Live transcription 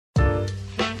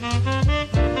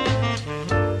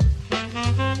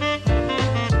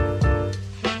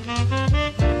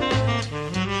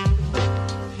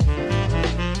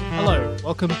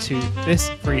welcome to this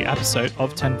free episode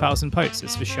of 10,000 Posts.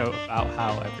 It's the show about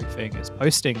how everything is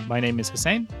posting. My name is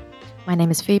Hussein. My name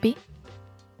is Phoebe.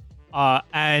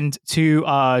 And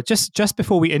to just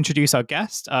before we introduce our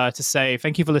guest, to say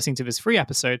thank you for listening to this free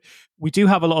episode. We do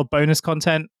have a lot of bonus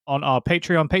content on our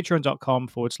Patreon,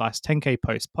 patreon.com/10k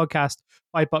post podcast.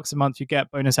 $5 a month, you get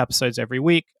bonus episodes every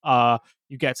week.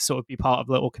 You get to sort of be part of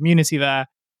a little community there.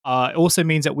 It also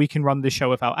means that we can run the show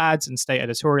without ads and stay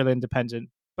editorial independent.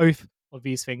 Both of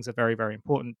these things are very, very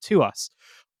important to us.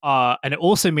 And it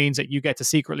also means that you get to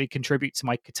secretly contribute to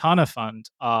my Katana fund,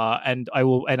 and I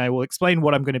will explain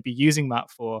what I'm going to be using that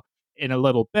for in a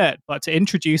little bit. But to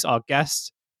introduce our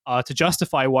guest, to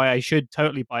justify why I should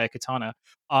totally buy a katana,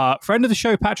 friend of the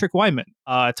show, Patrick Wyman,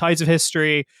 Tides of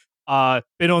History,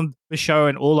 been on the show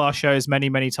and all our shows many,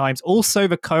 many times. Also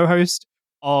the co-host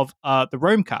of the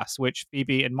Romecast, which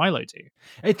Phoebe and Milo do.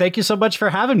 Hey, thank you so much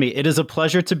for having me. It is a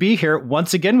pleasure to be here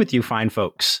once again with you fine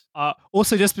folks.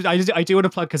 Also, I do want to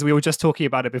plug, because we were just talking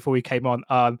about it before we came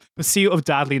on. Pursuit of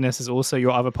Dadliness is also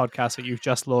your other podcast that you've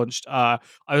just launched. I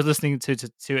was listening to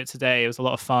it today. It was a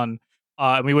lot of fun.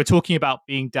 And we were talking about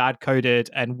being dad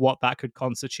coded and what that could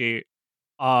constitute.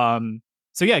 So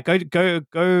yeah, go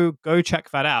check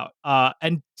that out.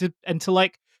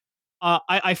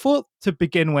 I thought to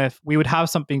begin with, we would have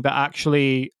something that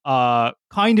actually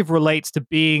kind of relates to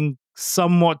being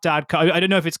somewhat dad coded. I don't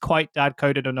know if it's quite dad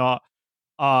coded or not,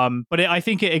 but I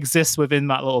think it exists within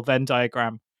that little Venn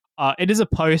diagram. It is a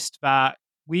post that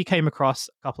we came across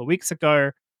a couple of weeks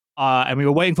ago, and we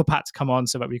were waiting for Pat to come on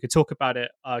so that we could talk about it,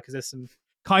 because there's some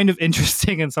kind of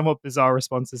interesting and somewhat bizarre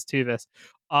responses to this.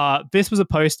 This was a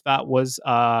post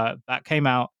that came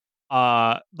out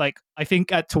I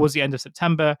think towards the end of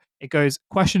September. It goes,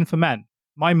 question for men.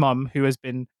 My mum, who has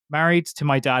been married to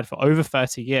my dad for over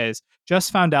 30 years,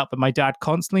 just found out that my dad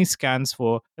constantly scans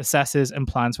for, assesses, and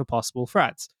plans for possible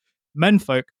threats.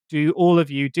 Menfolk, do all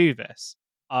of you do this?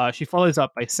 She follows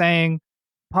up by saying,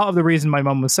 part of the reason my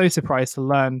mum was so surprised to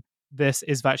learn this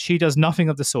is that she does nothing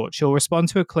of the sort. She'll respond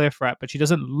to a clear threat, but she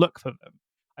doesn't look for them.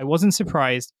 I wasn't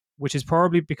surprised, which is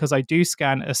probably because I do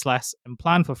scan, assess, and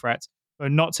plan for threats,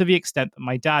 but not to the extent that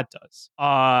my dad does.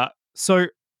 So,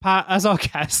 Pat, as our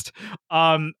guest,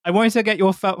 I wanted to get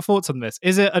your thoughts on this.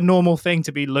 Is it a normal thing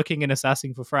to be looking and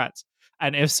assessing for threats?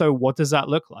 And if so, what does that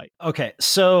look like? Okay,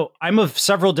 so I'm of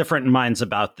several different minds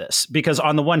about this, because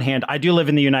on the one hand, I do live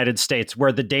in the United States,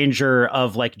 where the danger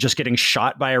of just getting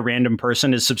shot by a random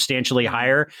person is substantially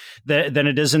higher than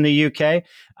it is in the UK.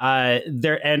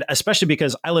 And especially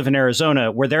because I live in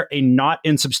Arizona, where a not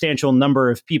insubstantial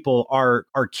number of people are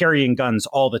carrying guns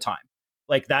all the time.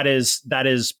 That is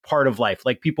part of life.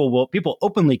 People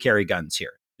openly carry guns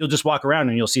here. You'll just walk around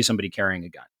and you'll see somebody carrying a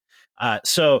gun.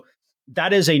 So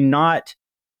that is it's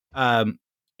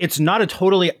not a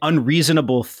totally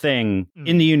unreasonable thing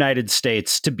in the United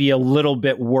States to be a little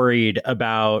bit worried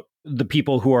about the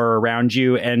people who are around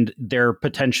you and their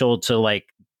potential to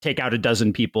take out a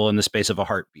dozen people in the space of a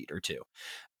heartbeat or two.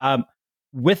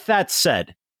 With that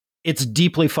said, it's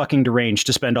deeply fucking deranged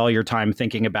to spend all your time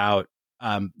thinking about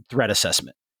threat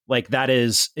assessment.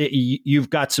 You've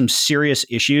got some serious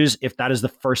issues if that is the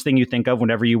first thing you think of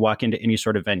whenever you walk into any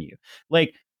sort of venue.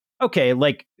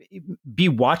 Be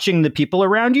watching the people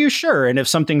around you, sure. And if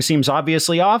something seems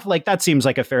obviously off, that seems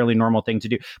like a fairly normal thing to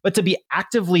do. But to be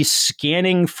actively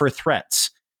scanning for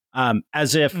threats,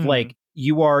 as if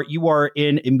you are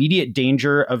in immediate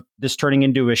danger of this turning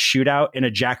into a shootout in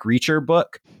a Jack Reacher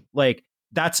book,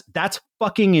 that's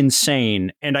fucking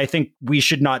insane. And I think we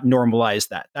should not normalize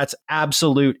that. That's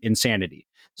absolute insanity.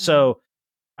 So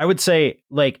I would say,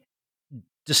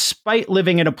 despite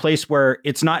living in a place where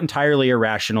it's not entirely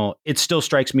irrational, it still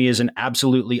strikes me as an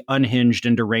absolutely unhinged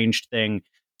and deranged thing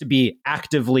to be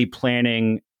actively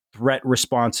planning threat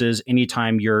responses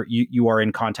anytime you are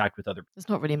in contact with other people. There's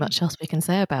not really much else we can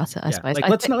say about it, I suppose.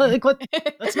 Let's not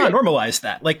normalize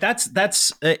that.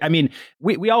 That's I mean,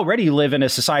 we already live in a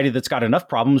society that's got enough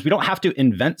problems. We don't have to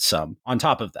invent some on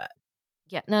top of that.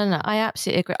 Yeah, no, I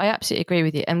absolutely agree. I absolutely agree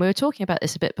with you. And we were talking about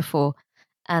this a bit before.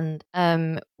 And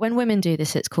when women do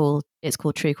this, it's called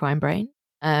true crime brain.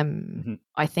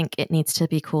 I think it needs to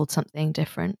be called something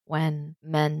different when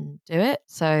men do it.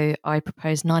 So I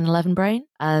propose 9/11 brain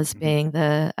as being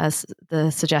the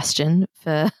suggestion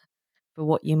for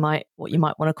what you might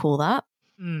want to call that.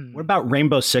 What about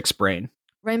Rainbow Six brain?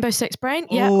 Rainbow Six brain,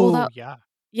 yeah, Oh, all that. Yeah.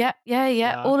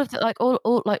 Yeah. All of the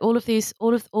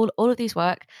all of these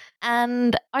work.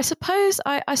 And I suppose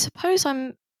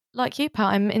I'm like you,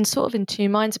 Pat. I'm in two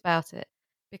minds about it,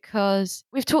 because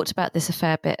we've talked about this a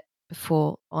fair bit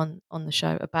before on the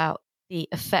show about the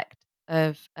effect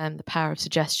of the power of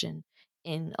suggestion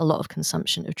in a lot of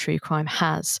consumption of true crime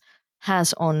has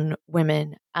on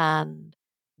women, and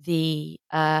the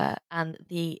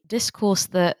discourse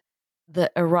that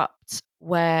erupts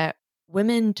where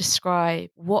women describe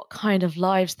what kind of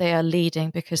lives they are leading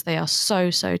because they are so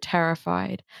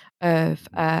terrified of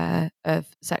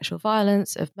sexual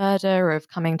violence, of murder, of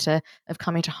coming to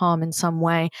harm in some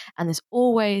way, and this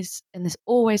always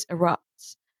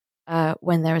erupts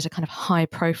when there is a kind of high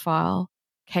profile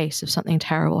case of something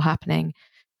terrible happening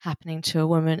to a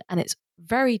woman, and it's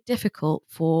very difficult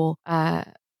for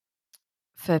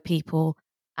people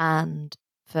and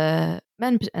for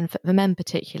men, and for men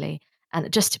particularly. And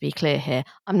just to be clear here,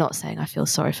 I'm not saying I feel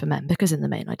sorry for men, because in the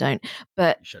main I don't,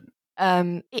 but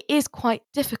it is quite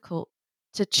difficult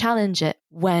to challenge it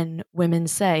when women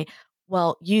say,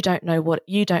 well, you don't know what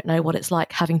it's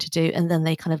like having to do, and then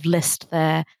they kind of list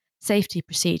their safety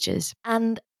procedures.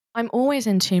 And I'm always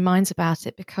in two minds about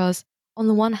it, because on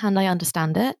the one hand, I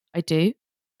understand it. I do,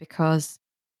 because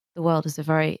the world is a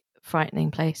very frightening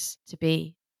place to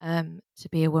be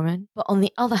a woman. But on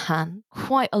the other hand,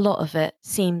 quite a lot of it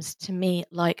seems to me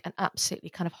like an absolutely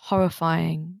kind of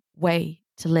horrifying way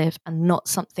to live, and not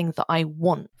something that I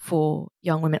want for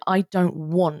young women. I don't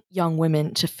want young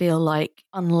women to feel like,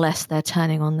 unless they're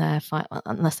turning on their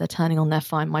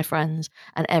Find My Friends,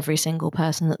 and every single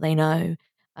person that they know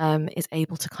is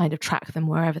able to kind of track them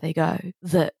wherever they go,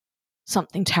 that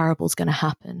something terrible is going to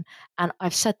happen. And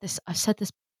I've said this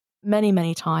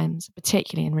many times,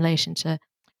 particularly in relation to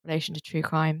true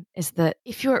crime, is that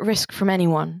if you're at risk from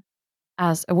anyone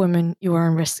as a woman,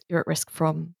 you're at risk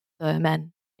from the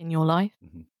men in your life.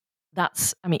 Mm-hmm.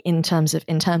 That's, I mean, in terms of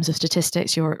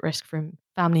statistics, you're at risk from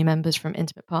family members, from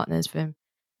intimate partners, from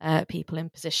people in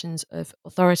positions of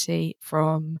authority,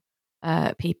 from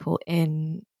people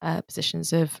in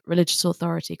positions of religious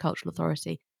authority, cultural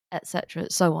authority, etc.,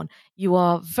 so on. You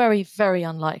are very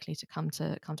unlikely to come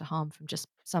to harm from just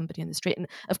somebody in the street. And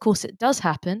of course it does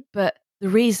happen, but the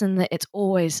reason that it's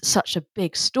always such a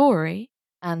big story,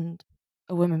 and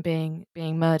a woman being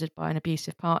murdered by an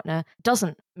abusive partner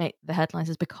doesn't make the headlines,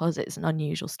 is because it's an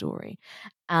unusual story,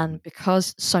 and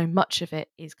because so much of it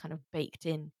is kind of baked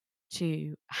in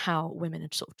to how women are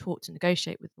sort of taught to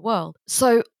negotiate with the world.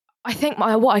 So I think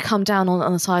what I come down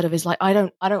on the side of is like, I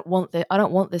don't want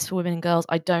this for women and girls.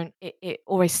 It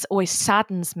always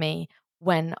saddens me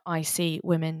when I see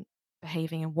women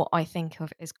behaving in what I think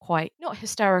of as quite, not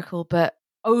hysterical, but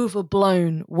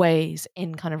overblown ways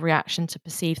in kind of reaction to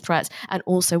perceived threats. And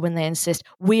also when they insist,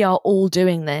 we are all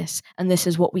doing this and this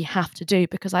is what we have to do,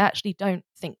 because I actually don't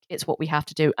think it's what we have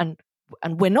to do. And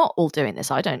we're not all doing this.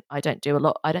 I don't do a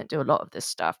lot of this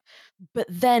stuff. But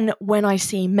then when I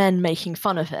see men making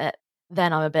fun of it,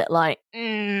 then I'm a bit like,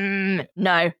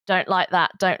 no, don't like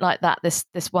that. This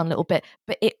one little bit.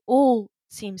 But it all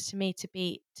seems to me to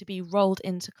be rolled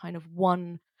into kind of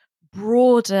one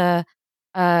broader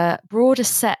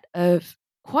set of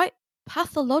quite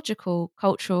pathological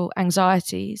cultural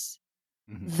anxieties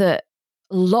that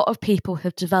a lot of people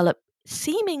have developed,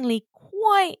 seemingly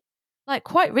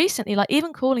quite recently, like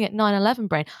even calling it 9/11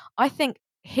 brain. I think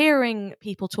hearing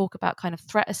people talk about kind of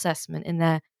threat assessment in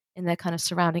their kind of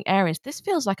surrounding areas, this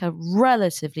feels like a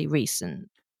relatively recent.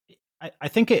 I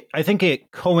think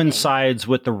it coincides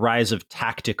with the rise of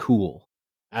tactical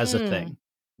as a thing,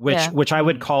 which I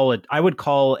would call it. I would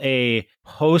call an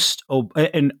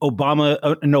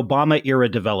Obama era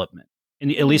development,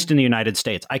 at least in the United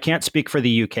States. I can't speak for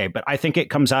the UK, but I think it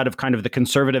comes out of kind of the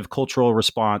conservative cultural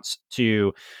response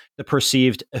to the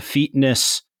perceived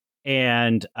effeteness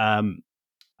and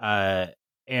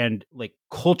like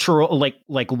cultural,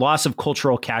 like loss of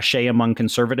cultural cachet among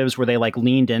conservatives, where they like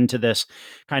leaned into this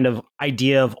kind of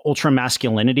idea of ultra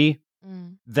masculinity,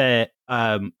 that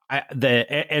and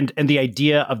the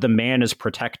idea of the man as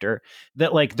protector.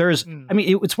 That like there's, I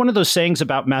mean, it's one of those sayings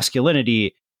about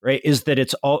masculinity, right? Is that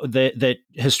it's all that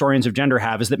historians of gender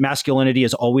have, is that masculinity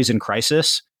is always in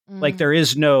crisis. Like there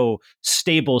is no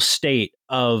stable state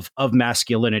of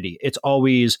masculinity. It's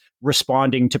always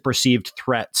responding to perceived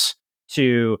threats,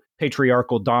 to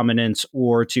patriarchal dominance,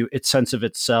 or to its sense of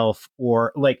itself,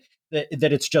 or like that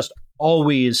it's just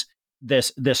always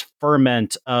this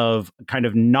ferment of kind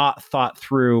of not thought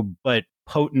through but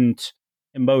potent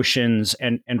emotions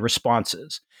and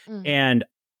responses. And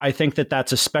I think that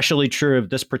that's especially true of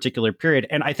this particular period.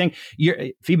 And I think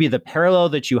Phoebe, the parallel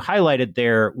that you highlighted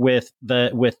there with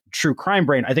True Crime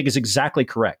Brain, I think is exactly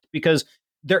correct, because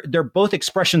they're both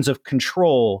expressions of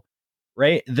control.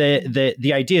 Right.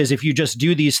 The idea is, if you just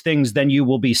do these things, then you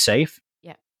will be safe.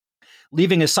 Yeah.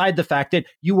 Leaving aside the fact that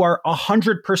you are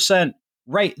 100%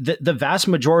 right. The vast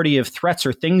majority of threats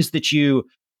are things that you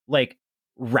like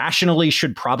rationally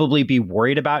should probably be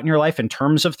worried about in your life in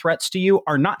terms of threats to you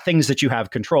are not things that you have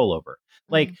control over.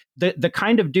 Like the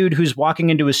kind of dude who's walking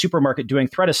into a supermarket doing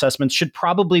threat assessments should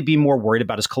probably be more worried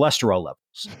about his cholesterol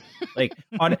levels.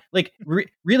 Like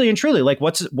really and truly, like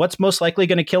what's most likely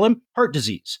going to kill him? Heart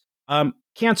disease,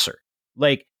 cancer,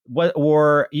 like what,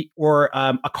 or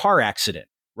a car accident,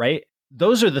 right?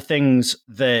 Those are the things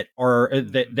that are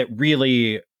that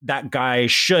really that guy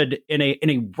should, in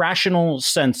a rational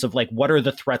sense of like, what are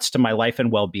the threats to my life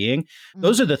and well-being?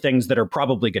 Those are the things that are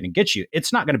probably going to get you.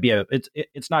 It's not going to be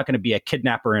it's not going to be a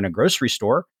kidnapper in a grocery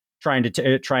store trying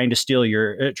to steal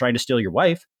your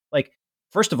wife. Like,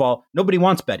 first of all, nobody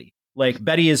wants Betty. Like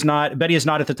Betty is not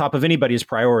at the top of anybody's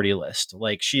priority list.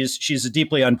 Like she's a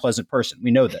deeply unpleasant person. We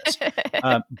know this.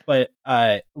 But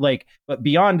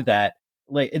beyond that,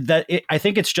 I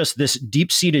think it's just this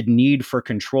deep-seated need for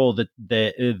control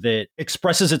that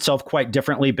expresses itself quite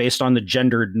differently based on the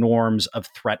gendered norms of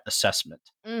threat assessment.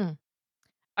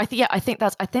 I think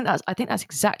that's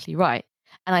exactly right,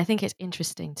 and I think it's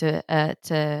interesting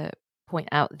to point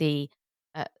out the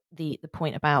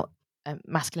point about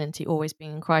masculinity always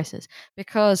being in crisis,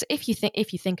 because if you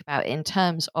think about it in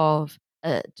terms of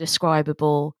a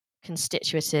describable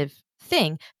constitutive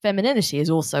thing, femininity is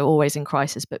also always in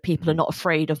crisis, but people are not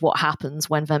afraid of what happens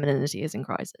when femininity is in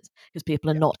crisis because people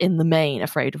are not in the main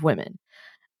afraid of women.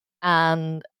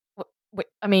 And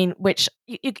I mean, which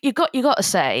you got to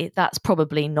say that's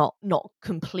probably not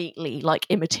completely like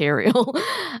immaterial.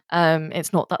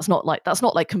 That's not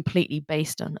like completely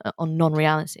based on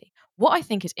non-reality. What I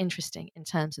think is interesting in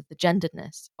terms of the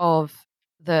genderedness of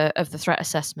the threat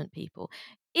assessment people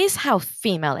is how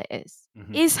female it is.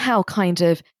 Is how kind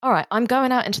of, all right, I'm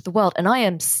going out into the world and I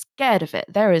am scared of it.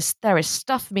 There is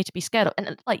stuff for me to be scared of.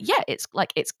 And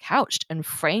it's couched and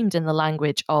framed in the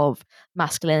language of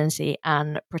masculinity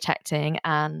and protecting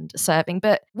and serving.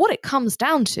 But what it comes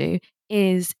down to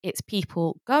is it's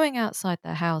people going outside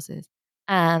their houses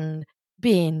and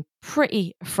being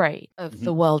pretty afraid of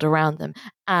the world around them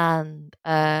and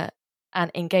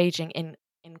engaging in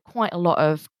quite a lot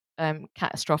of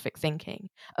catastrophic thinking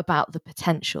about the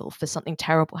potential for something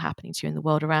terrible happening to you in the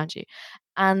world around you.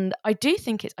 And I do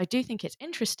think it's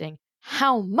interesting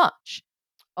how much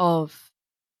of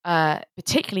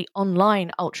particularly online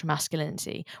ultra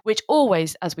masculinity, which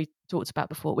always, as we talked about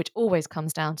before, which always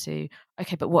comes down to,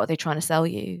 okay, but what are they trying to sell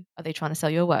you? Are they trying to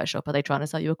sell you a workshop? Are they trying to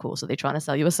sell you a course? Are they trying to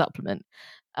sell you a supplement?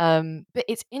 But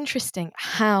it's interesting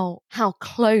how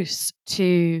close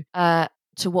to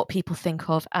what people think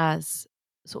of as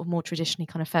sort of more traditionally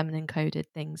kind of feminine coded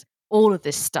things all of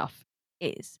this stuff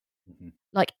is.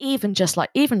 Like even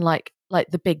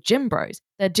the big gym bros,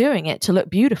 they're doing it to look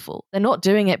beautiful. They're not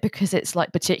doing it because it's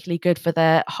like particularly good for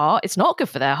their heart. It's not good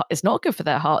for their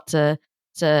heart to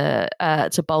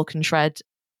bulk and shred,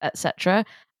 etc.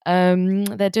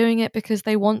 They're doing it because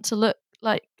they want to look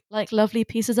like lovely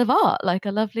pieces of art, like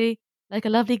a lovely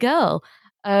girl.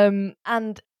 And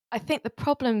I think the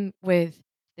problem with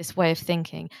this way of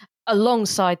thinking,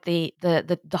 alongside the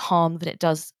harm that it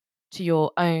does to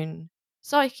your own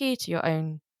psyche, to your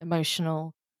own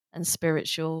emotional and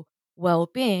spiritual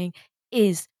well-being,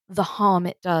 is the harm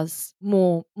it does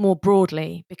more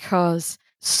broadly, because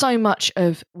so much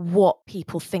of what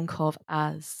people think of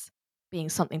as being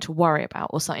something to worry about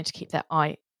or something to keep their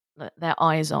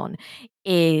eyes on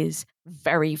is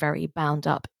very, very bound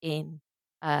up in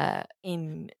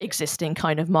existing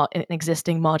kind of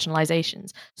existing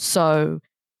marginalizations. So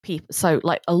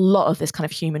like a lot of this kind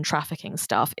of human trafficking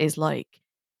stuff is like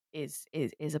is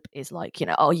like, you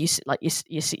know, oh, you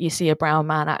see a brown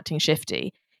man acting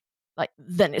shifty, like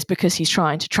then it's because he's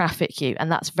trying to traffic you.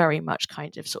 And that's very much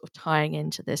kind of sort of tying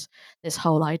into this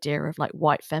whole idea of like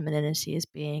white femininity as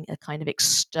being a kind of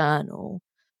external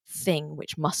thing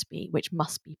which must be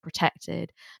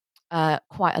protected.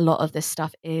 Quite a lot of this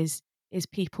stuff is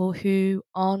people who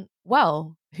aren't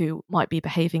well, who might be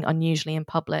behaving unusually in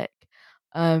public,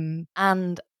 and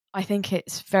I think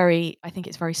it's very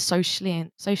socially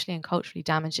and culturally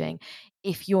damaging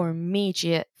if your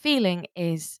immediate feeling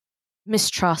is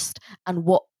mistrust and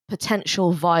what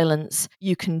potential violence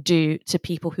you can do to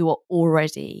people who are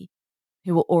already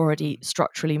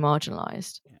structurally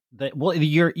marginalized. Well,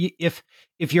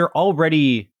 if you're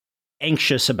already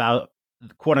anxious about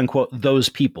quote unquote those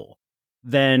people,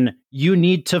 then you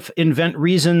need to invent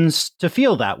reasons to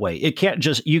feel that way. It can't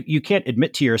just you can't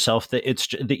admit to yourself that it's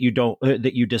that you don't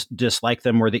that you dislike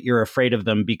them or that you're afraid of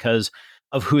them because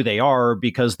who they are,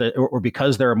 because or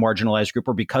because they're a marginalized group,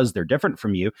 or because they're different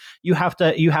from you. You have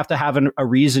to have a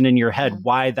reason in your head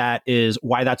why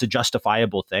that's a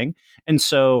justifiable thing. And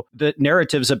so the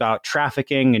narratives about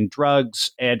trafficking and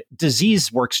drugs and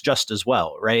disease works just as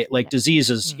well, right? Like disease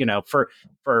is,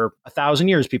 for 1,000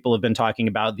 years, people have been talking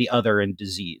about the other and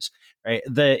disease, right?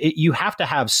 You have to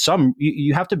have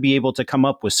you have to be able to come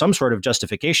up with some sort of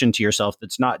justification to yourself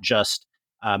that's not just,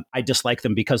 I dislike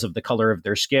them because of the color of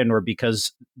their skin, or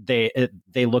because they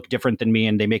look different than me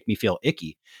and they make me feel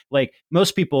icky. Like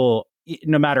most people,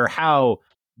 no matter how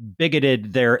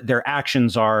bigoted their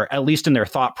actions are, at least in their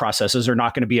thought processes, are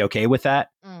not going to be okay with that.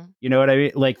 You know what I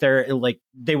mean? Like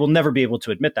they will never be able to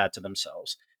admit that to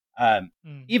themselves.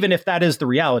 Even if that is the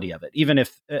reality of it, even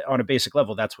if on a basic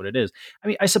level, that's what it is. I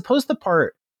mean, I suppose the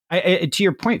part, to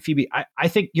your point, Phoebe, I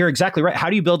think you're exactly right. How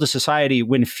do you build a society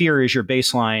when fear is your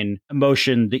baseline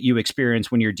emotion that you experience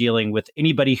when you're dealing with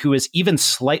anybody who is even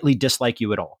slightly dislike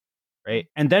you at all? Right.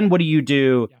 And then what do you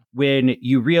do when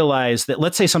you realize that,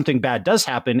 let's say something bad does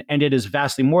happen, and it is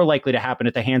vastly more likely to happen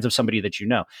at the hands of somebody that you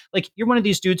know? Like, you're one of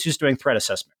these dudes who's doing threat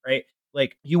assessment, right?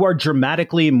 Like, you are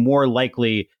dramatically more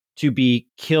likely to be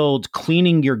killed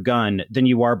cleaning your gun than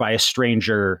you are by a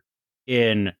stranger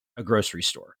in a grocery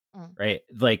store. Right?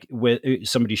 Like, with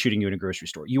somebody shooting you in a grocery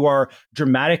store, you are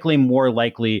dramatically more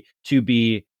likely to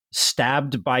be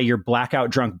stabbed by your blackout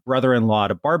drunk brother-in-law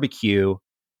at a barbecue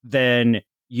than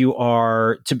you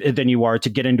are to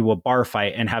get into a bar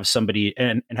fight and have somebody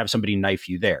knife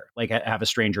you there, like have a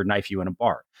stranger knife you in a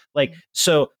bar. Like,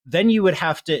 so then you would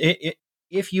have to,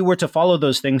 if you were to follow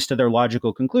those things to their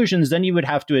logical conclusions, then you would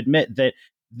have to admit that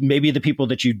maybe the people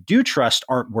that you do trust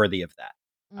aren't worthy of that.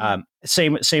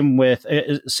 Same with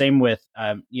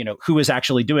who is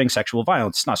actually doing sexual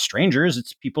violence. It's not strangers;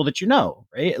 it's people that you know,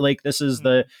 right? Like, it's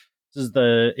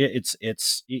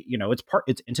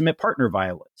intimate partner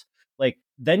violence. Like,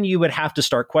 then you would have to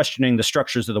start questioning the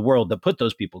structures of the world that put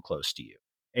those people close to you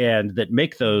and that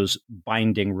make those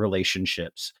binding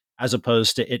relationships, as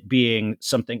opposed to it being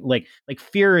something like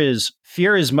fear is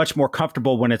much more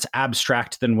comfortable when it's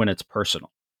abstract than when it's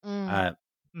personal.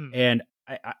 And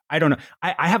I don't know.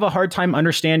 I have a hard time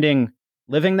understanding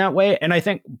living that way. And I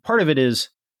think part of it is,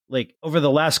 like, over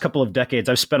the last couple of decades,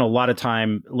 I've spent a lot of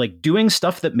time like doing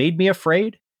stuff that made me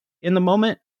afraid in the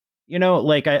moment.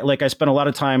 I spent a lot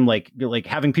of time like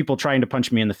having people trying to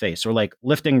punch me in the face, or like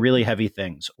lifting really heavy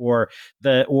things, or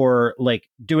like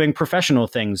doing professional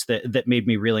things that made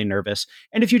me really nervous.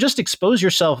 And if you just expose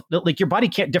yourself, like, your body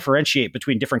can't differentiate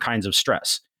between different kinds of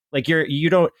stress. Like, you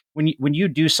don't, when you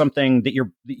do something that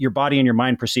your body and your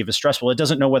mind perceive as stressful, it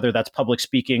doesn't know whether that's public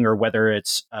speaking, or whether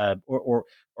it's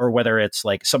or whether it's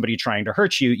like somebody trying to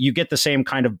hurt you. You get the same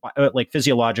kind of like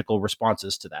physiological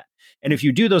responses to that. And if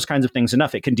you do those kinds of things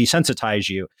enough, it can desensitize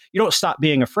you. You don't stop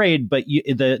being afraid, but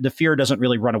the fear doesn't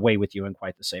really run away with you in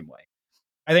quite the same way.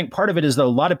 I think part of it is that a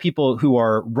lot of people who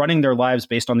are running their lives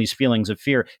based on these feelings of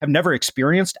fear have never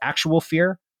experienced actual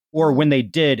fear, or when they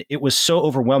did, it was so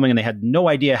overwhelming and they had no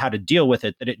idea how to deal with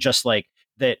it,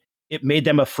 that it made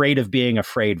them afraid of being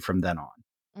afraid from then on.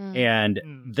 And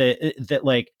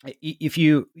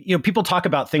if people talk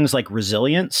about things like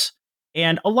resilience,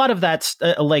 and a lot of that's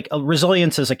like a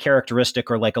resilience as a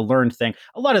characteristic or like a learned thing.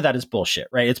 A lot of that is bullshit,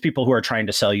 right? It's people who are trying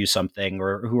to sell you something,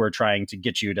 or who are trying to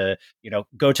get you to,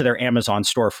 go to their Amazon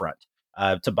storefront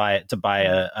to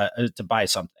buy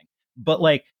something. But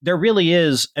like, there really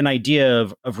is an idea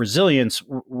of resilience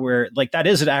where like that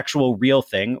is an actual real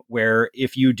thing, where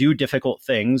if you do difficult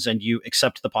things and you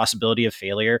accept the possibility of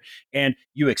failure, and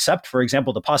you accept, for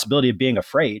example, the possibility of being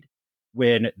afraid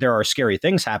when there are scary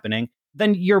things happening,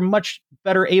 then you're much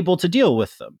better able to deal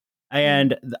with them.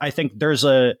 And I think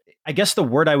I guess the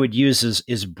word I would use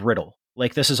is brittle.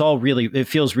 Like, this is all really, it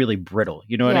feels really brittle.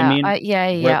 You know what I mean? I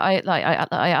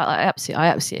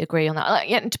absolutely agree on that. Like,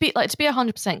 and to be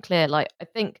 100% clear, like, I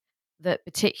think that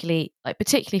particularly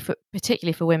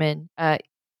for women,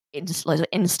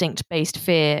 instinct-based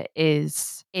fear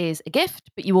is a gift,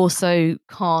 but you also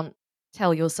can't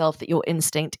tell yourself that your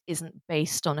instinct isn't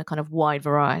based on a kind of wide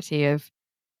variety of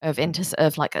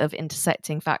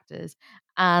intersecting factors.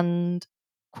 And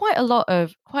quite a lot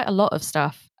of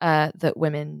stuff that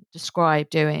women describe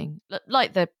doing,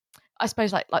 like I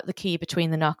suppose like the key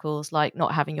between the knuckles, like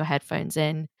not having your headphones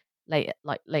in late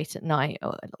at night,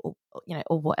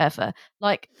 or whatever,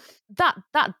 like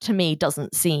that to me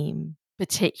doesn't seem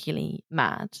particularly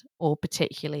mad, or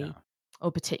particularly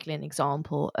an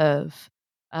example of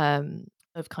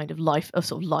kind of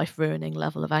sort of life ruining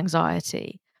level of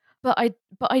anxiety. But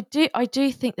I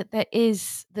do think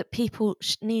that people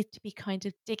need to be kind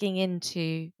of digging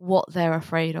into what they're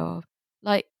afraid of.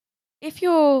 Like, if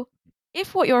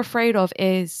what you're afraid of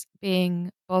is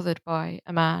being bothered by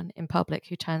a man in public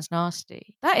who turns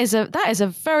nasty, that is a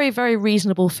very, very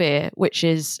reasonable fear, which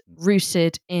is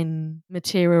rooted in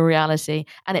material reality,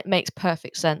 and it makes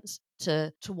perfect sense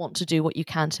to want to do what you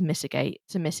can to mitigate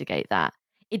that.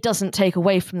 It doesn't take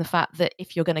away from the fact that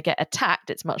if you're going to get attacked,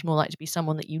 it's much more likely to be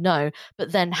someone that you know.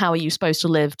 But then, how are you supposed to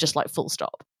live? Just like full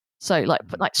stop. So like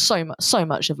so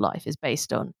much of life is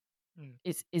based on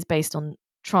is based on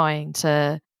trying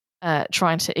to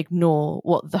ignore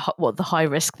what the high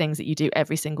risk things that you do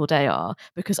every single day are,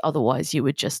 because otherwise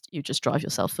you just drive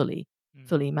yourself fully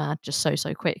mad just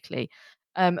so quickly.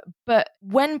 But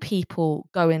when people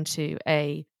go into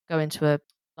a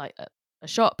like a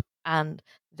shop and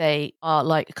they are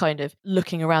like kind of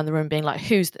looking around the room being like,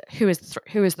 who is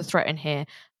the threat in here,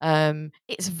 it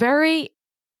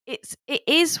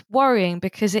is worrying,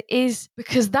 because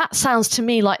that sounds to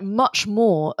me like much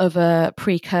more of a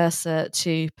precursor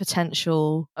to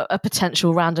a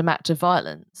potential random act of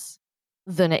violence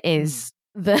than it is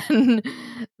than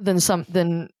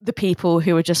the people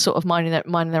who are just sort of minding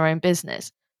their own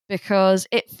business, because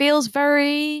it feels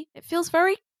very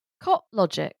cop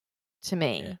logic to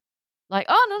me. Yeah. Like,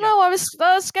 oh no, I was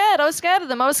scared. I was scared of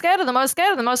them. I was scared of them. I was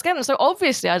scared of them. I was scared of them. So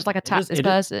obviously, I just like attacked this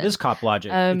person. It is cop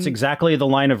logic. It's exactly the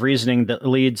line of reasoning that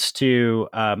leads to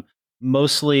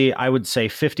mostly, I would say,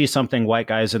 50-something white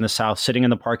guys in the South sitting in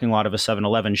the parking lot of a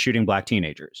 7-Eleven shooting black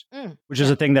teenagers, which is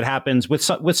a thing that happens with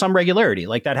some regularity.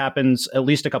 Like that happens at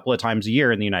least a couple of times a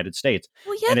year in the United States.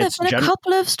 Well, yeah, there's been a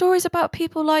couple of stories about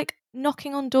people like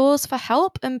knocking on doors for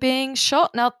help and being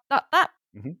shot. Now that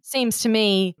seems to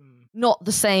me not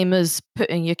the same as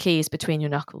putting your keys between your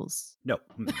knuckles. No.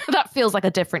 That feels like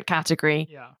a different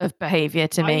category of behavior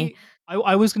to me.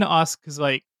 I was going to ask, because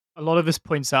like a lot of this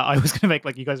points out, I was going to make,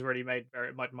 like, you guys already made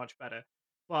very much better.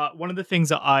 But one of the things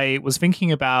that I was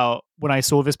thinking about when I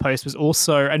saw this post was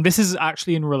also, and this is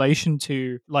actually in relation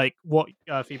to like what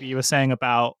Phoebe, you were saying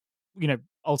about,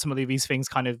 ultimately these things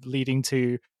kind of leading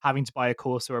to having to buy a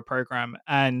course or a program.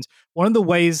 And one of the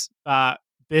ways that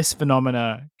this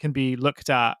phenomena can be looked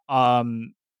at,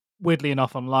 weirdly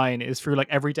enough, online is through like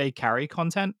everyday carry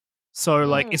content. So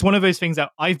like it's one of those things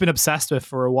that I've been obsessed with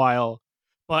for a while.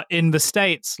 But in the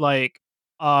States, like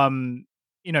a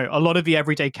lot of the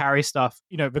everyday carry stuff,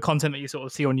 the content that you sort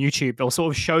of see on YouTube, they'll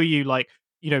sort of show you like,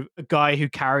 a guy who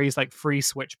carries like 3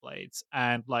 switchblades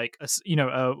and like a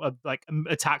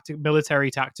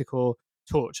military tactical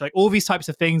torch, like all these types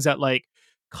of things that like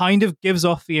kind of gives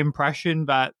off the impression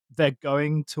that they're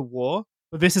going to war.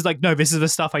 But this is like, no, this is the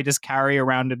stuff I just carry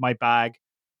around in my bag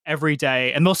every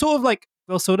day. And they'll sort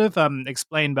of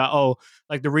explain that, oh,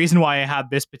 like the reason why I have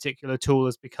this particular tool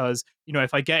is because,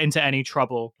 if I get into any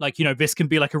trouble, like, this can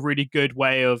be like a really good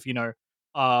way of,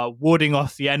 warding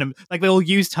off the enemy. Like they'll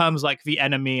use terms like the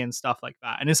enemy and stuff like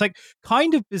that. And it's like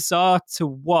kind of bizarre to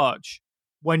watch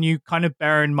when you kind of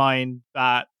bear in mind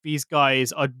that these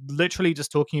guys are literally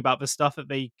just talking about the stuff that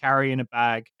they carry in a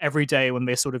bag every day when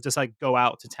they sort of just like go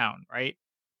out to town, right?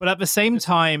 But at the same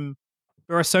time,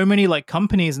 there are so many like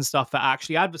companies and stuff that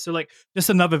actually advertise. So like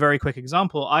just another very quick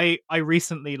example, I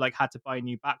recently like had to buy a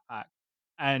new backpack,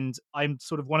 and I'm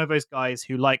sort of one of those guys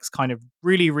who likes kind of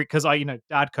really, because I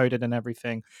dad coded and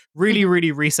everything,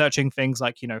 really researching things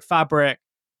like fabric,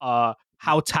 how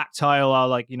tactile are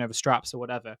like the straps or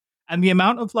whatever. And the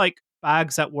amount of like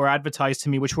bags that were advertised to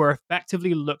me, which were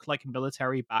effectively look like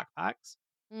military backpacks,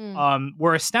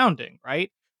 were astounding, right?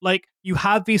 Like you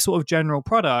have these sort of general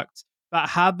products that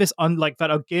have this that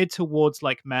are geared towards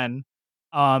like men,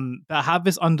 that have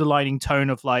this underlining tone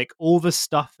of like all the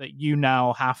stuff that you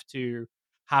now have to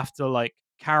like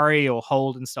carry or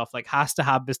hold and stuff, like has to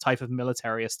have this type of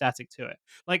military aesthetic to it.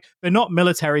 Like they're not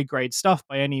military grade stuff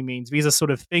by any means. These are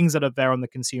sort of things that are there on the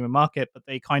consumer market, but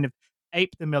they kind of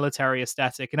ape the military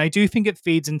aesthetic. And I do think it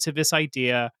feeds into this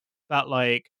idea that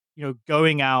like,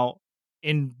 going out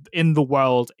in the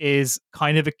world is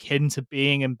kind of akin to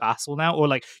being in battle now, or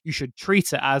like you should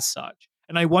treat it as such.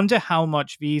 And I wonder how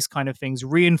much these kind of things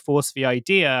reinforce the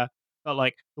idea that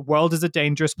like the world is a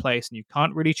dangerous place and you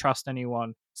can't really trust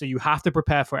anyone, so you have to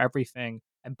prepare for everything.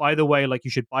 And by the way, like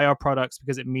you should buy our products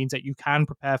because it means that you can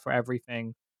prepare for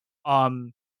everything.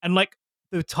 And like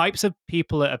the types of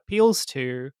people it appeals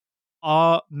to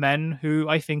are men who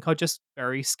I think are just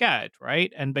very scared,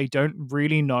 right? And they don't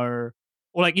really know,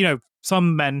 or like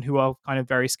some men who are kind of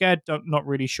very scared, not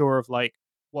really sure of like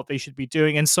what they should be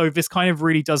doing. And so this kind of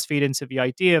really does feed into the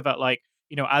idea that like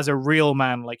as a real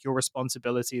man, like your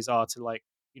responsibilities are to like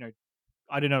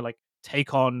I don't know, like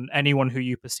take on anyone who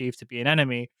you perceive to be an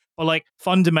enemy. But like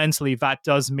fundamentally, that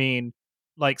does mean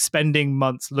like spending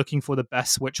months looking for the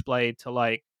best switchblade to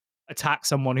like attack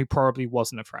someone who probably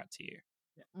wasn't a threat to you.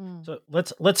 So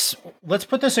let's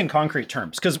put this in concrete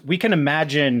terms, because we can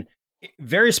imagine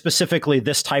very specifically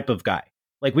this type of guy.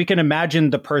 Like, we can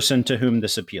imagine the person to whom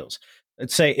this appeals.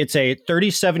 Let's say it's a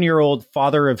 37-year-old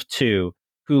father of two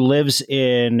who lives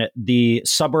in the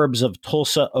suburbs of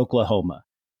Tulsa, Oklahoma,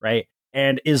 right?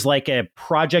 And is like a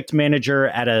project manager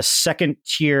at a second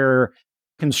tier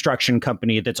construction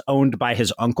company that's owned by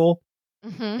his uncle.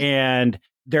 Mm-hmm. And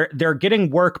they're getting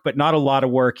work, but not a lot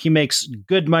of work. He makes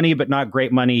good money, but not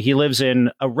great money. He lives in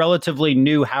a relatively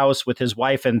new house with his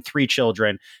wife and three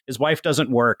children. His wife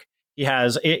doesn't work. He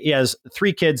has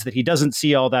three kids that he doesn't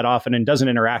see all that often and doesn't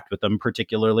interact with them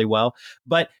particularly well.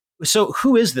 But so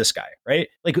who is this guy, right?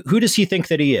 Like, who does he think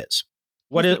that he is?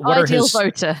 What are ideal his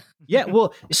voter? Yeah,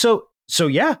 well, so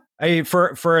yeah,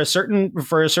 for a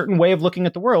certain way of looking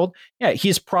at the world, yeah,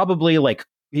 he's probably like,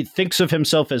 he thinks of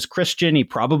himself as Christian. He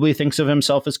probably thinks of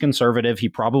himself as conservative. He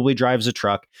probably drives a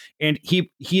truck, and he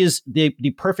is the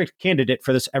perfect candidate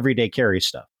for this everyday carry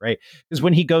stuff, right? Because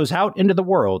when he goes out into the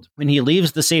world, when he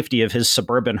leaves the safety of his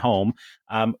suburban home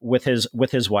with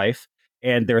his wife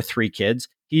and their three kids,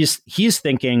 he's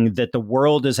thinking that the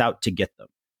world is out to get them,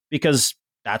 because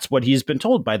that's what he's been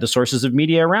told by the sources of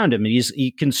media around him.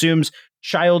 He consumes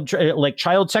child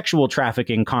sexual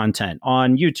trafficking content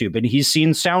on YouTube, and he's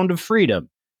seen Sound of Freedom,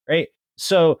 right?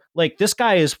 So, like, this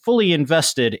guy is fully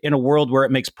invested in a world where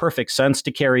it makes perfect sense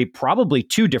to carry probably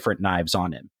two different knives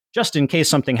on him, just in case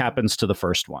something happens to the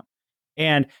first one.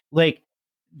 And like,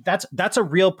 that's a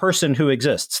real person who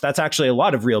exists. That's actually a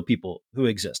lot of real people who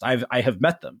exist. I have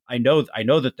met them. I know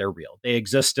that they're real. They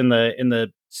exist in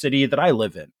the city that I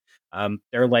live in.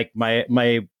 They're like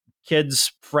my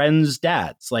kids' friends'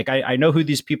 dads. Like, I know who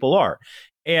these people are.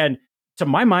 And to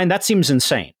my mind, that seems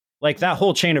insane. Like, that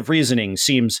whole chain of reasoning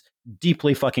seems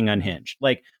deeply fucking unhinged.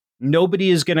 Like, nobody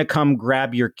is going to come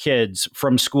grab your kids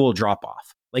from school drop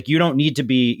off. Like, you don't need to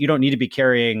be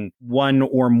carrying one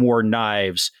or more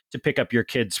knives to pick up your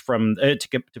kids from to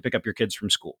pick up your kids from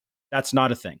school. That's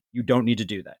not a thing. You don't need to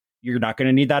do that. You're not going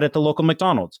to need that at the local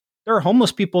McDonald's. There are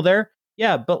homeless people there.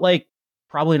 Yeah, but like,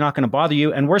 probably not going to bother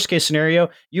you. And worst case scenario,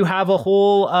 you have a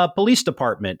whole police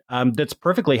department that's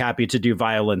perfectly happy to do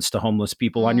violence to homeless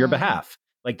people on your behalf.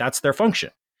 Like, that's their function.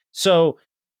 So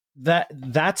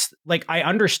that's like, I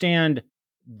understand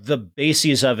the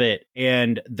bases of it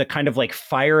and the kind of like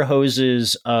fire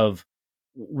hoses of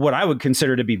what I would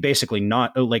consider to be basically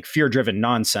not like fear-driven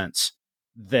nonsense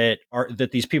that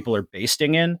these people are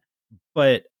basting in.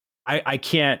 But I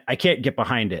can't get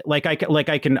behind it. Like, I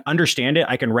can understand it.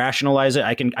 I can rationalize it.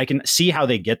 I can see how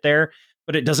they get there,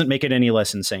 but it doesn't make it any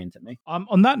less insane to me.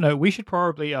 On that note, we should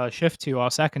probably shift to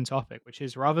our second topic, which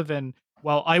is, rather than,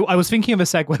 well, I was thinking of a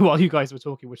segue while you guys were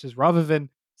talking, which is, rather than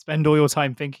spend all your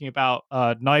time thinking about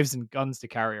knives and guns to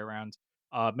carry around,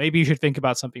 maybe you should think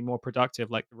about something more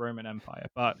productive like the Roman Empire.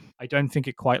 But I don't think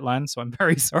it quite lands, so I'm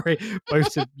very sorry,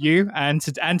 both to you and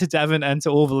to Devin and to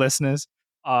all the listeners.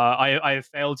 I have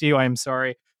failed you. I am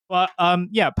sorry. But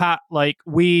yeah, Pat, like,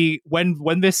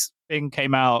 when this thing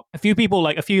came out, a few people,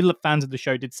 like a few fans of the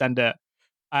show, did send it,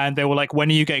 and they were like, "When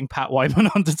are you getting Pat Wyman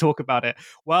on to talk about it?"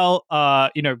 Well,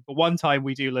 the one time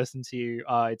we do listen to you,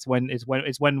 it's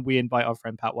when we invite our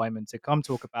friend Pat Wyman to come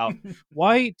talk about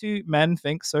why do men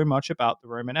think so much about the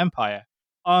Roman Empire.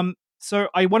 So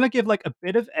I want to give like a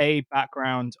bit of a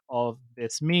background of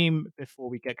this meme before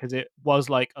we get, because it was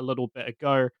like a little bit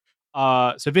ago.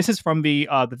 So this is from the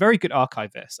very good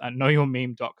archivist at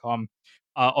knowyourmeme.com.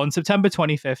 On September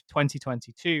 25th,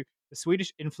 2022, the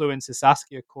Swedish influencer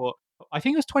Saskia caught, I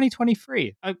think it was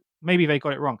 2023. Maybe they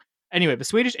got it wrong. Anyway, the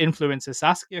Swedish influencer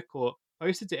Saskia Court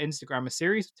posted to Instagram a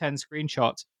series of 10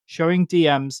 screenshots showing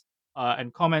DMs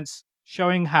and comments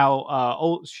showing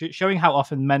how showing how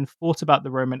often men thought about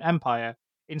the Roman Empire,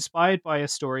 inspired by a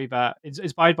story that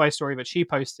she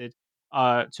posted,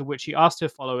 to which she asked her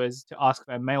followers to ask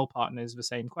their male partners the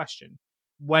same question.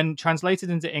 When translated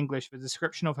into English, the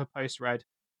description of her post read,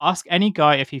 "Ask any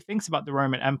guy if he thinks about the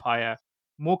Roman Empire.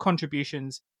 More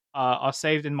contributions are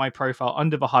saved in my profile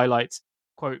under the highlights.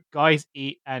 Quote, guys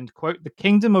eat, and quote, the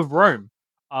kingdom of Rome.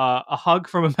 A hug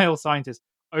from a male scientist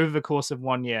over the course of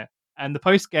 1 year." And the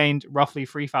post gained roughly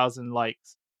 3,000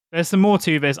 likes. There's some more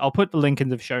to this. I'll put the link in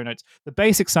the show notes. The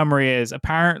basic summary is,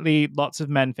 apparently lots of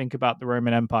men think about the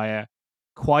Roman Empire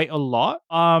quite a lot.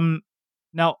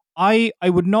 Now, I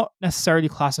would not necessarily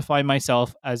classify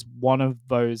myself as one of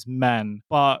those men,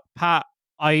 but Pat,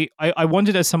 I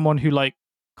wondered, as someone who like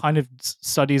kind of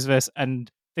studies this and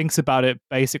thinks about it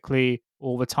basically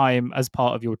all the time as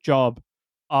part of your job,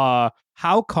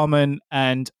 how common,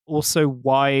 and also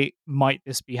why might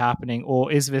this be happening,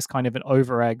 or is this kind of an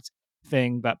over-egged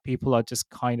thing that people are just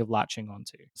kind of latching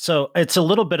onto? So it's a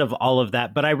little bit of all of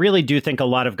that, but I really do think a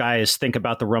lot of guys think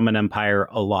about the Roman Empire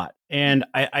a lot. And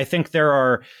I think there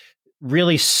are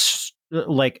really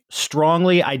like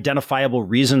strongly identifiable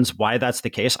reasons why that's the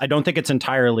case. I don't think it's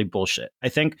entirely bullshit. I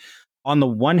think on the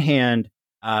one hand,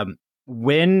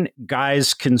 when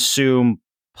guys consume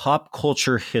pop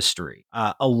culture history,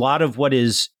 a lot of what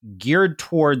is geared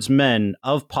towards men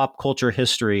of pop culture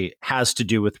history has to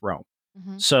do with Rome.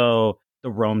 Mm-hmm. So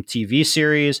the Rome TV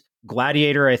series,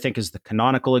 Gladiator, I think, is the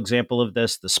canonical example of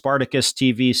this, the Spartacus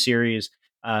TV series.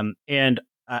 And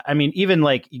I mean, even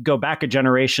like you go back a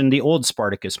generation, the old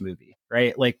Spartacus movie,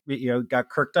 right? Like, got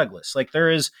Kirk Douglas. Like there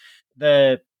is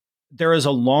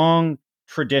a long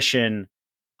tradition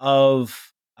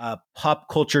of pop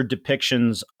culture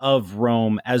depictions of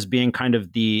Rome as being kind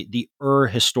of the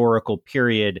historical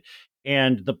period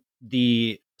and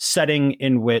the setting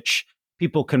in which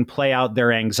people can play out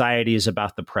their anxieties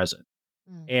about the present.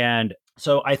 And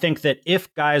so I think that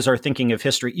if guys are thinking of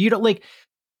history, you don't like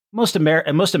most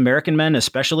American men,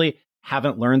 especially,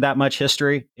 haven't learned that much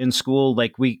history in school.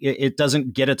 Like it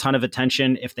doesn't get a ton of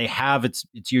attention. If they have, it's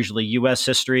usually U.S.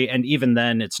 history, and even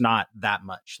then, it's not that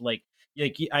much.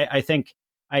 I think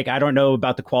I don't know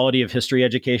about the quality of history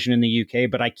education in the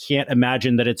UK, but I can't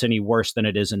imagine that it's any worse than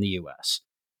it is in the US.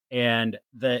 And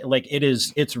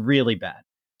it's really bad.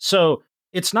 So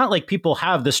it's not like people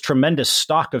have this tremendous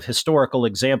stock of historical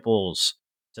examples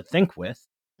to think with.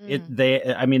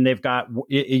 They've got,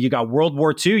 you got World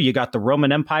War II, you got the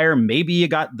Roman Empire, maybe you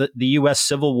got the US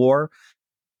Civil War,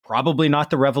 probably not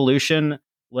the Revolution.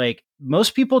 Like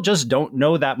most people just don't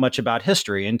know that much about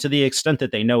history. And to the extent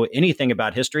that they know anything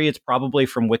about history, it's probably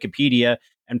from Wikipedia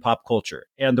and pop culture.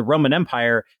 And the Roman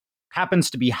Empire happens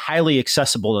to be highly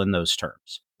accessible in those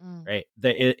terms, right?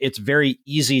 It's very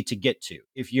easy to get to.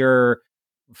 If you're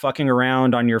fucking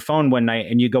around on your phone one night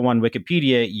and you go on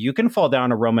Wikipedia, you can fall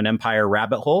down a Roman Empire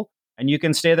rabbit hole and you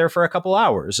can stay there for a couple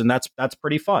hours. And that's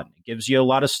pretty fun. It gives you a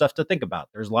lot of stuff to think about.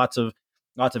 There's lots of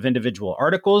individual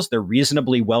articles. They're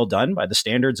reasonably well done by the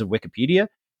standards of Wikipedia.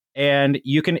 And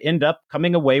you can end up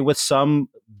coming away with some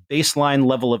baseline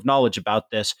level of knowledge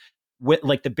about this. With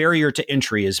like the barrier to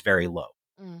entry is very low.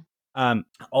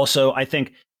 Also, I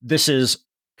think this is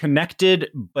connected,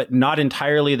 but not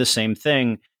entirely the same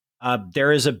thing.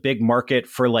 There is a big market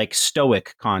for like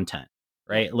stoic content,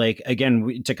 right? Like,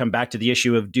 again, to come back to the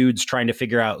issue of dudes trying to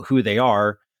figure out who they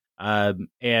are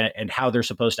and how they're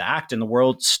supposed to act in the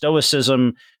world.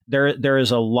 Stoicism, there is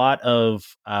a lot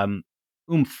of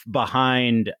oomph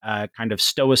behind kind of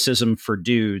stoicism for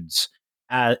dudes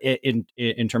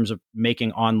in terms of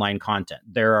making online content.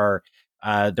 There are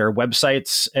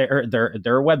websites,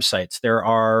 there are websites, there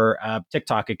are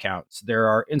TikTok accounts, there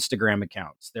are Instagram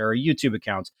accounts, there are YouTube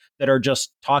accounts that are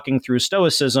just talking through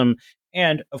stoicism.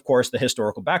 And of course, the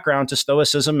historical background to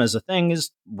stoicism as a thing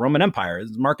is Roman Empire,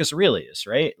 Marcus Aurelius,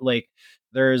 right? Like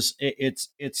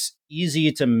it's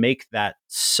easy to make that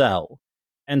sell.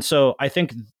 And so I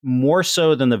think more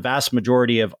so than the vast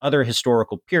majority of other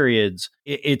historical periods,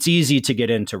 it's easy to get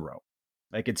into Rome.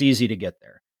 Like it's easy to get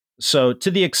there. So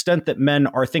to the extent that men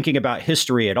are thinking about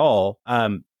history at all,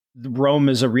 Rome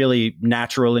is a really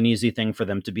natural and easy thing for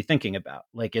them to be thinking about.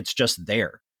 Like it's just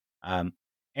there.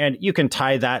 And you can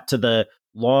tie that to the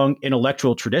long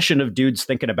intellectual tradition of dudes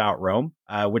thinking about Rome,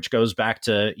 which goes back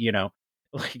to,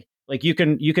 like you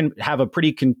can have a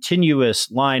pretty continuous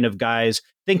line of guys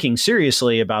thinking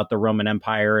seriously about the Roman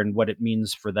Empire and what it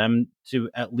means for them to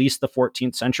at least the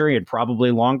 14th century and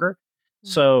probably longer.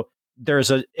 So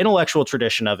there's an intellectual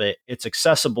tradition of it. It's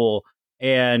accessible.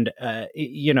 And,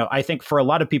 I think for a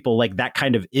lot of people, like that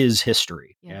kind of is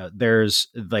history. Yeah. There's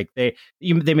like they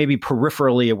may be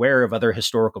peripherally aware of other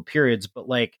historical periods, but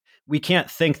like we can't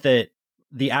think that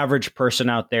the average person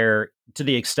out there, to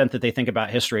the extent that they think about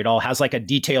history at all, has like a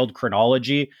detailed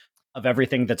chronology of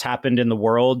everything that's happened in the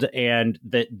world and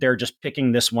that they're just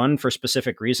picking this one for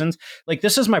specific reasons. Like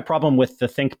this is my problem with the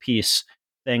think piece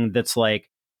thing. That's like,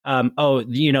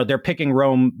 they're picking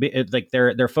Rome, like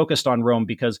they're focused on Rome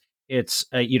because it's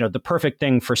the perfect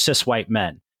thing for cis white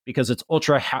men because it's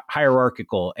ultra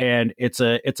hierarchical and it's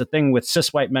a thing with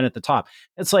cis white men at the top.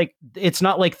 It's like it's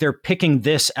not like they're picking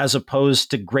this as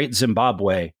opposed to Great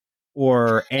Zimbabwe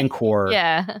or Angkor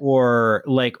Yeah. or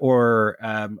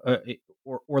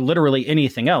literally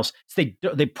anything else.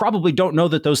 They probably don't know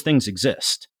that those things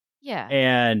exist. Yeah.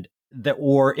 And that,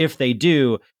 or if they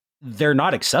do, they're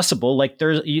not accessible. Like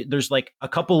there's like a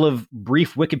couple of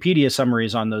brief Wikipedia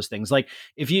summaries on those things. Like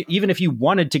if you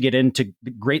wanted to get into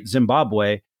the Great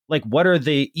Zimbabwe, like what are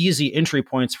the easy entry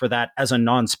points for that as a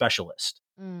non-specialist?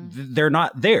 they're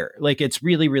not there. Like, it's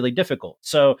really, really difficult.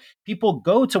 So people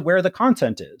go to where the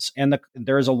content is, and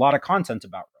there's a lot of content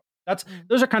about Rome.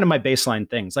 Those are kind of my baseline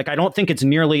things. Like, I don't think it's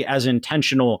nearly as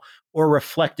intentional or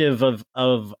reflective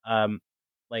of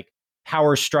like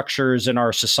power structures in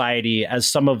our society as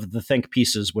some of the think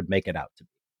pieces would make it out to be.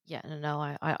 Yeah, no,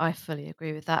 I fully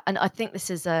agree with that, and I think this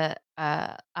is a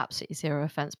absolutely zero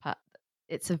offense, Pat.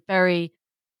 It's a very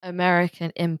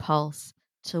American impulse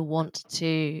to want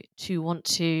to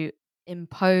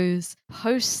impose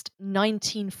post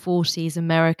 1940s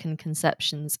American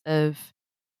conceptions of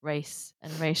race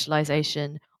and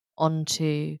racialization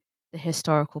onto the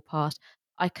historical past.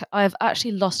 I've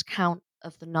actually lost count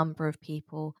of the number of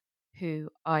people who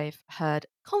I've heard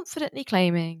confidently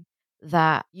claiming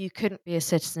that you couldn't be a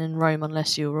citizen in Rome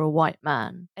unless you were a white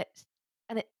man.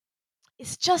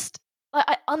 It's just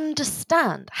I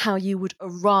understand how you would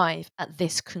arrive at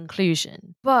this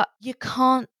conclusion, but you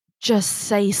can't just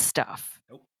say stuff.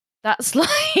 Nope. That's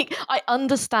like I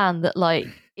understand that like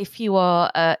if you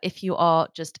are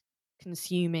just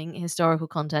consuming historical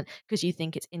content because you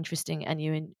think it's interesting and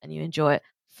you enjoy it,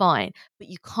 fine. But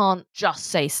you can't just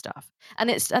say stuff.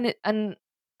 And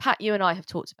Pat, you and I have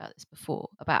talked about this before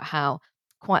about how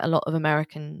quite a lot of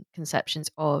American conceptions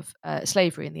of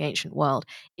slavery in the ancient world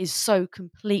is so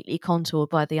completely contoured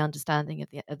by the understanding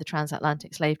of the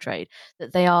transatlantic slave trade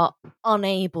that they are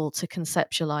unable to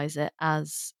conceptualize it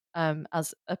as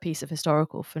a piece of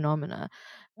historical phenomena,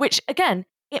 which again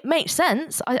it makes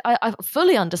sense. I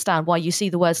fully understand why you see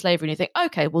the word slavery and you think,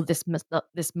 okay, well this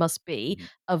must be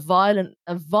a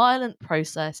violent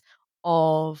process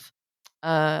of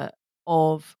uh,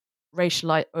 of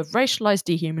racialized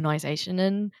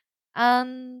dehumanization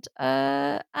and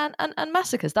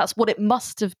massacres. That's what it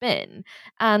must have been,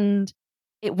 and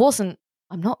it wasn't.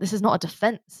 This is not a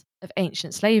defense of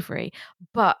ancient slavery,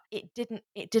 but it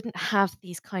didn't have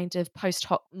these kind of post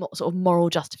hoc sort of moral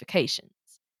justifications.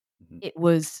 It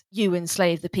was you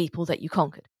enslaved the people that you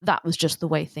conquered. That was just the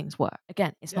way things were.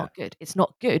 Again, it's not good. It's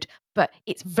not good, but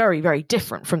it's very, very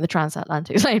different from the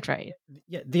transatlantic slave trade.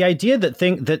 Yeah, the idea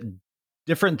that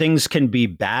different things can be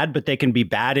bad, but they can be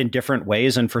bad in different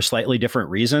ways and for slightly different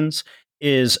reasons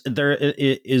is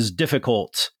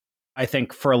difficult, I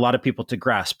think, for a lot of people to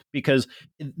grasp, because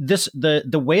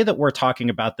the way that we're talking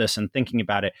about this and thinking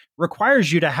about it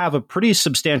requires you to have a pretty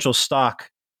substantial stock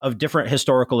of different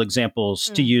historical examples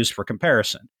to use for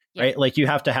comparison. Yeah. Right? Like, you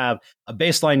have to have a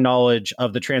baseline knowledge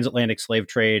of the transatlantic slave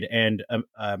trade and,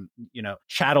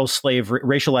 chattel slavery,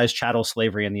 racialized chattel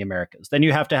slavery in the Americas. Then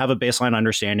you have to have a baseline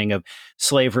understanding of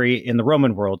slavery in the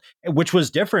Roman world, which was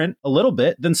different a little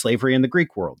bit than slavery in the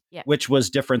Greek world, which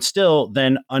was different still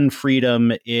than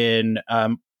unfreedom in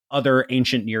other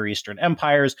ancient Near Eastern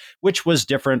empires, which was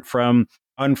different from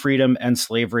unfreedom and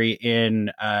slavery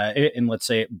in let's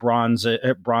say Bronze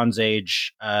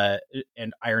Age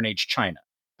and Iron Age China.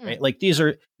 Right? Like, these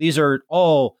are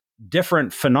all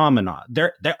different phenomena.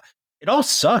 It all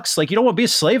sucks. Like, you don't want to be a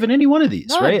slave in any one of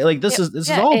these, right? Like, this is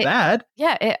all bad.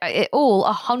 Yeah, it all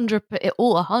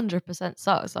 100%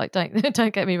 sucks. Like,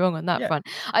 don't get me wrong on that front.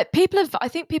 I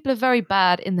think people are very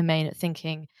bad in the main at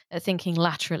thinking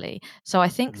laterally. So I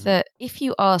think that if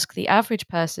you ask the average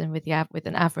person with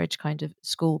an average kind of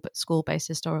school-based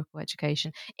historical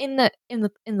education in the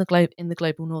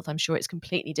global north, I'm sure it's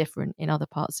completely different in other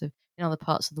parts of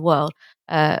the world.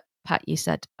 Pat, you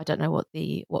said I don't know what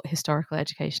historical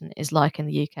education is like in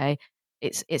the UK.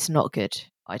 It's not good,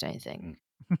 I don't think.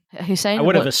 Hussein, I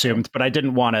would have assumed, but I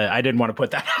didn't want to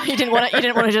put that out. You didn't want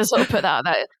to just sort of put that out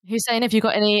there. Hussein, have you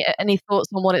got any thoughts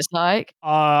on what it's like?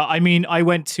 I mean, I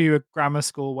went to a grammar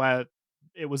school where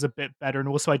it was a bit better, and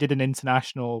also I did an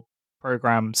international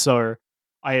program, so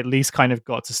I at least kind of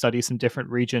got to study some different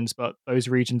regions, but those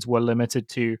regions were limited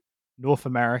to North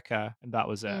America, and that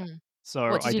was it. So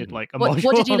I did like a module.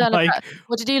 What did you learn about?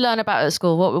 What did you learn about at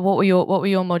school? What were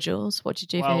your modules? What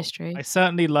did you do for history? I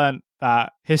certainly learned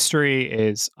that history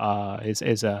is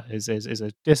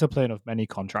a discipline of many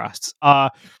contrasts.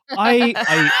 I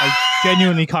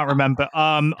genuinely can't remember.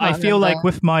 I feel like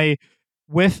with my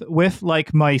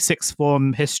sixth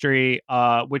form history,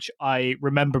 which I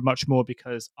remember much more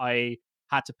because I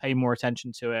had to pay more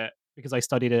attention to it because I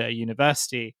studied it at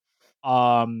university.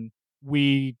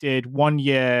 We did 1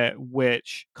 year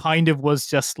which kind of was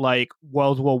just like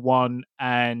World War One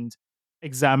and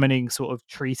examining sort of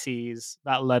treaties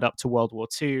that led up to World War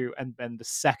Two, and then the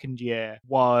second year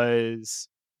was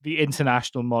the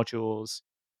international modules.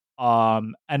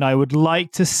 And I would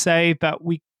like to say that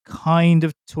we kind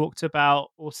of talked about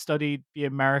or studied the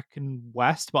American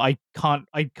West, but I can't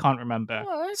remember.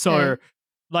 Oh, okay.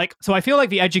 So I feel like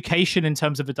the education in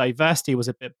terms of the diversity was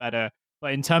a bit better,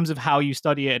 But in terms of how you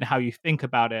study it and how you think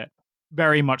about it,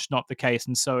 very much not the case.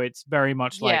 And so it's very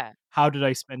much like, Yeah. how did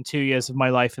I spend 2 years of my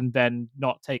life and then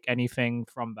not take anything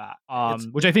from that? It's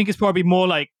Which I think is probably more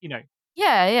like, Yeah.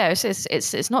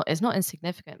 It's not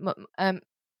insignificant.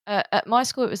 At my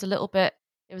school, it was a little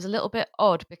bit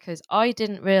odd because I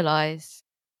didn't realize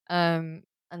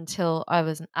until I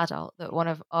was an adult that one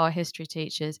of our history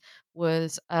teachers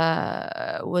was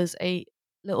a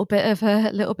little bit of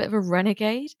a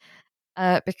renegade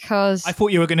I because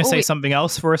thought you were going to all say we something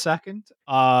else for a second.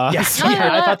 yes, no no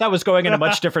yeah. I no thought that was going in a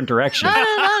much different No, direction. no,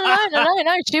 no, no, no,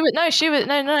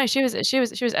 no, no. She was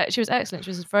excellent.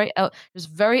 She was a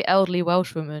very elderly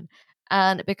Welsh woman,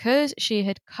 and because she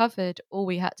had covered all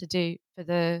we had to do for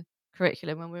the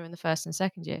curriculum when we were in the first and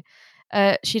second year,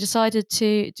 she decided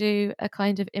to do a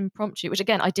kind of impromptu, which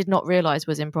again I did not realise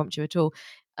was impromptu at all,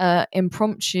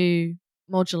 impromptu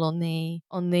module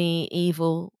on the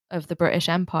evil of the British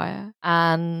Empire,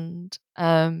 and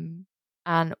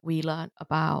we learned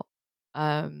about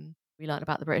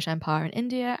the British Empire in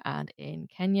India and in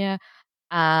Kenya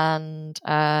and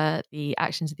the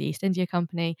actions of the East India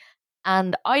Company.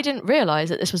 And I didn't realize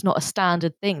that this was not a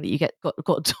standard thing that you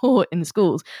got taught in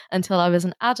schools until I was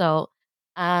an adult.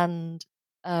 And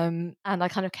I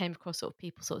kind of came across sort of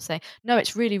people sort of saying, no,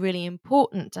 it's really, really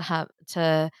important to have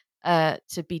to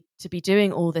be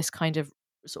doing all this kind of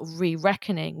sort of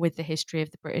re-reckoning with the history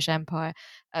of the British Empire,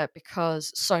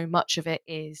 because so much of it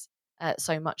is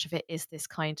this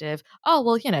kind of, oh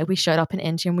well, we showed up in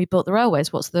India and we built the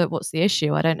railways. What's the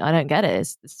issue? I don't get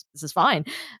it. This is fine.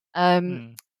 Um,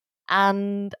 hmm.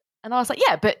 and and I was like,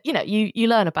 yeah, but you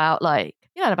learn about like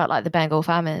the Bengal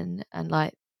famine and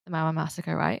like the Mao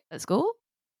massacre, right, at school?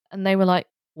 And they were like,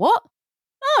 what?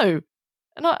 No.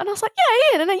 And I was like,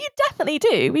 yeah, no, you definitely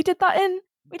do. We did that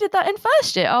in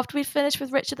first year after we finished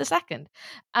with Richard II,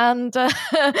 and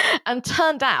and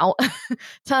turned out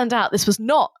this was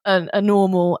not a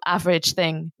normal average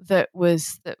thing that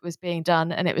was being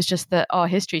done, and it was just that our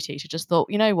history teacher just thought,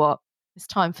 you know what, it's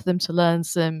time for them to learn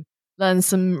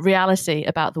some reality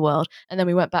about the world, and then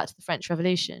we went back to the French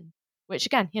Revolution, which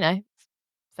again,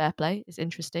 fair play, is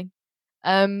interesting.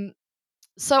 Um,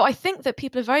 so I think that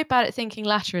people are very bad at thinking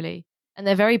laterally, and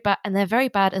they're very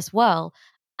bad as well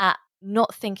at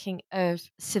not thinking of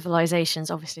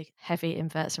civilizations, obviously heavy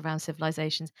inverts around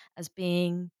civilizations, as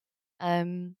being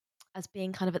um as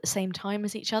being kind of at the same time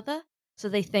as each other. So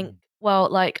they think, well,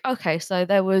 like, okay, so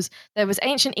there was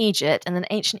ancient Egypt, and then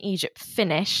ancient Egypt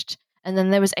finished, and then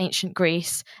there was ancient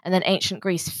Greece, and then ancient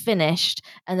Greece finished,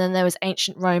 and then there was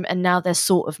ancient Rome, and now there's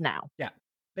sort of now. Yeah.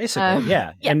 Basically,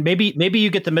 yeah. Yeah. And maybe you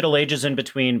get the Middle Ages in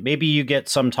between. Maybe you get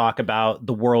some talk about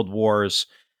the World Wars.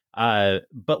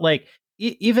 But like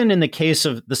even in the case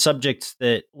of the subjects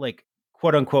that like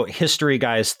quote unquote history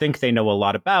guys think they know a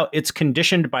lot about, it's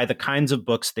conditioned by the kinds of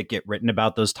books that get written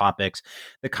about those topics,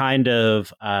 the kind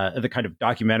of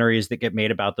documentaries that get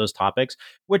made about those topics,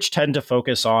 which tend to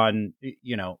focus on,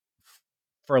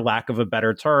 for lack of a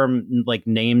better term, like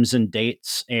names and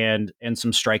dates and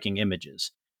some striking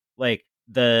images. Like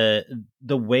the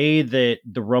way that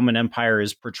the Roman Empire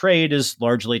is portrayed is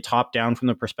largely top down from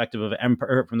the perspective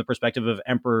of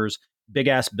emperors, big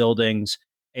ass buildings,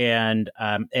 and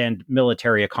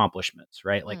military accomplishments,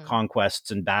 right? Like Mm,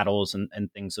 conquests and battles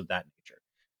and things of that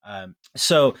nature.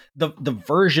 So the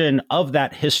version of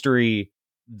that history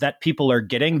that people are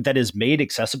getting that is made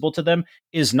accessible to them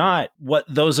is not what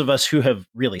those of us who have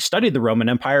really studied the Roman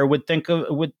Empire would think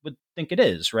it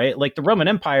is, right? Like the Roman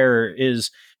Empire is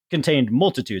contained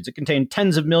multitudes. It contained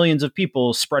tens of millions of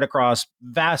people spread across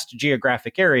vast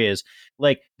geographic areas.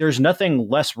 Like there's nothing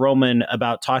less Roman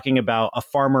about talking about a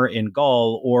farmer in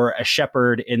Gaul or a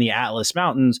shepherd in the Atlas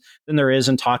Mountains than there is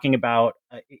in talking about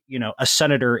a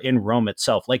senator in Rome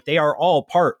itself. Like they are all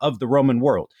part of the Roman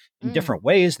world in mm, different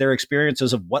ways. Their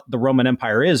experiences of what the Roman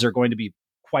Empire is are going to be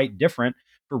quite different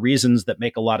for reasons that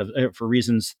make a lot of for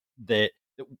reasons that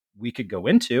we could go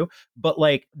into. But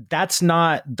like that's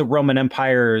not the Roman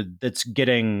Empire that's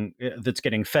getting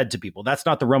fed to people. That's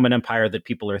not the Roman Empire that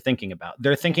people are thinking about.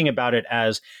 They're thinking mm, about it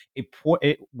as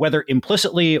whether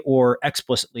implicitly or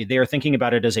explicitly, they are thinking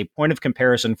about it as a point of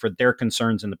comparison for their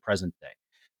concerns in the present day,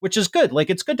 which is good.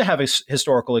 Like it's good to have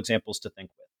historical examples to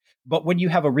think with. But when you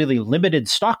have a really limited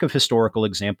stock of historical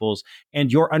examples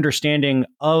and your understanding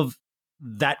of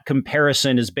that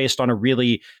comparison is based on a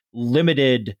really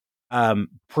limited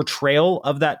portrayal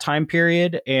of that time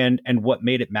period and what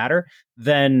made it matter,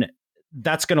 then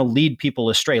that's going to lead people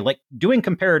astray. Like doing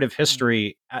comparative Mm.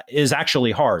 history is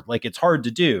actually hard. Like it's hard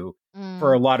to do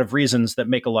for a mm, lot of reasons that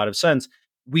make a lot of sense.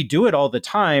 we do it all the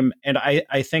time. And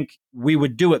I think we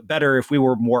would do it better if we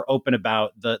were more open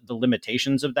about the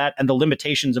limitations of that and the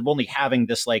limitations of only having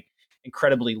this like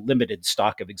incredibly limited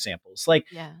stock of examples. Like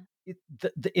Yeah.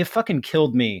 it fucking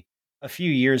killed me a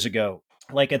few years ago,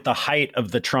 like at the height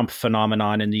of the Trump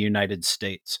phenomenon in the United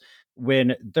States,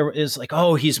 when there is like,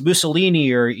 oh, he's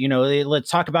Mussolini, or let's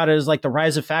talk about it as like the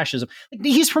rise of fascism. Like,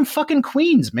 he's from fucking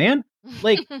Queens, man.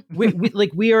 Like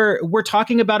we're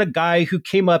talking about a guy who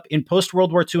came up in post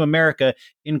World War II America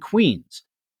in Queens,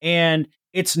 and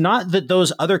it's not that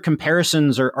those other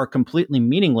comparisons are completely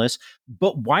meaningless,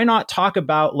 but why not talk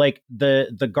about like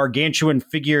the gargantuan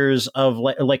figures of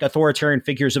like authoritarian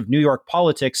figures of New York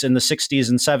politics in the 60s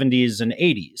and 70s and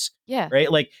 80s? Yeah. Right?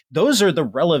 Like those are the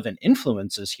relevant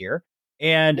influences here.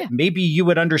 And maybe you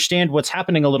would understand what's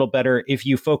happening a little better if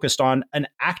you focused on an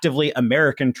actively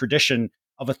American tradition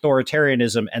of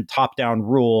authoritarianism and top-down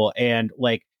rule and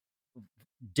like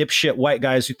dipshit white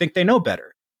guys who think they know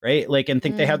better, right? Like, and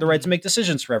think they have the right to make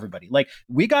decisions for everybody. Like,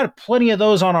 we got plenty of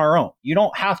those on our own. You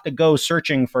don't have to go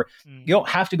searching for, you don't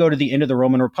have to go to the end of the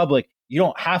Roman Republic. You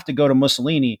don't have to go to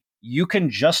Mussolini. You can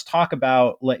just talk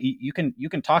about, like, you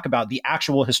can talk about the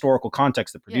actual historical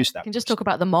context that produced that. You can just talk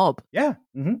about the mob. Yeah.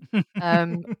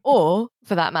 Or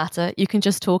for that matter, you can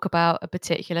just talk about a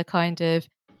particular kind of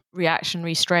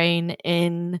reactionary strain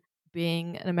in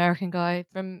being an American guy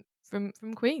from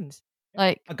Queens.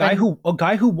 Like a guy who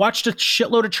watched a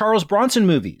shitload of Charles Bronson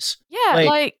movies. Yeah,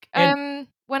 when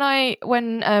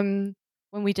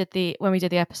we did the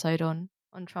episode on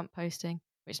Trump posting,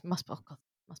 which must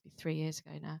be 3 years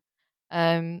ago now.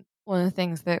 One of the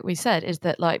things that we said is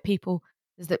that people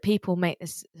make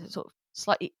this sort of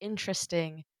slightly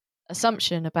interesting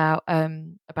assumption about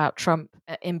Trump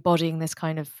embodying this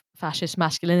kind of fascist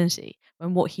masculinity,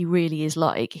 when what he really is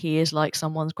like, he is like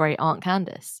someone's great Aunt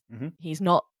Candace. He's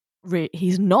not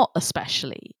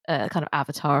especially a kind of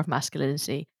avatar of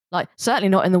masculinity, like certainly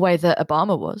not in the way that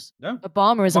Obama was. No.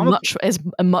 Obama is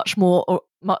a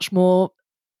much more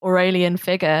Aurelian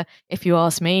figure, if you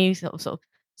ask me, sort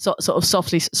of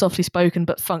softly spoken,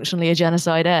 but functionally a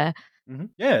genocide heir.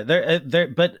 Yeah,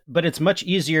 but it's much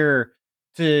easier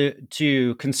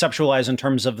to conceptualize in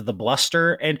terms of the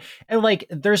bluster, and like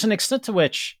there's an extent to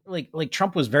which like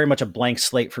Trump was very much a blank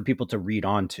slate for people to read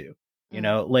onto.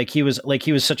 Like he was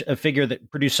such a figure that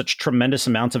produced such tremendous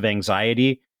amounts of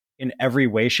anxiety in every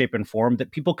way, shape, and form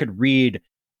that people could read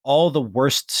all the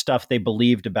worst stuff they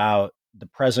believed about the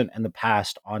present and the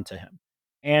past onto him.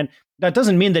 And that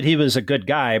doesn't mean that he was a good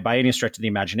guy by any stretch of the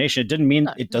imagination.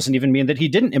 It doesn't even mean that he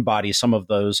didn't embody some of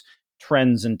those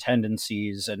trends and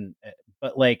tendencies.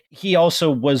 But like, he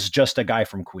also was just a guy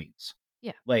from Queens.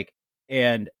 Yeah. Like,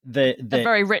 and the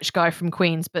very rich guy from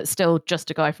Queens, but still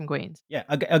just a guy from Queens. Yeah,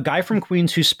 a guy from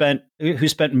Queens who spent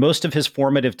most of his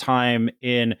formative time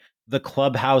in the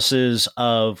clubhouses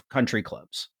of country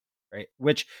clubs, right?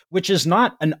 Which is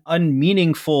not an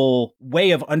unmeaningful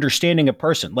way of understanding a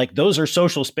person. Like, those are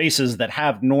social spaces that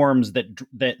have norms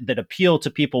that appeal to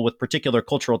people with particular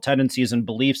cultural tendencies and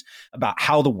beliefs about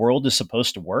how the world is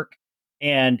supposed to work.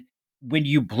 And when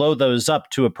you blow those up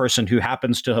to a person who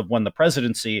happens to have won the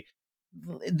presidency,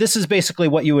 this is basically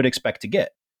what you would expect to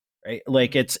get, right?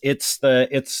 Like, it's a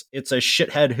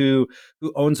shithead who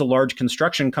owns a large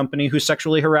construction company who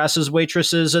sexually harasses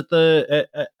waitresses at the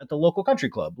local country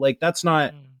club. Like, that's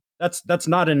not that's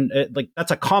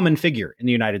a common figure in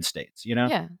the United States,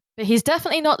 Yeah, but he's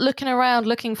definitely not looking around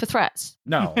looking for threats.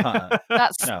 No,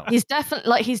 no. He's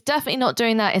definitely not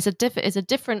doing that. It's a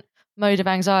different mode of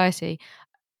anxiety.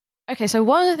 Okay, so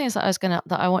one of the things that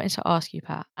I wanted to ask you,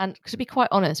 Pat, and to be quite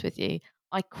honest with you,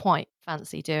 I quite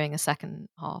fancy doing a second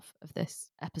half of this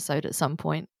episode at some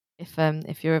point,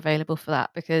 if you're available for that,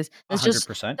 because there's just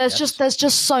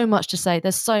so much to say.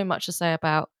 There's so much to say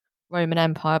about Roman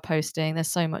Empire posting. There's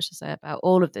so much to say about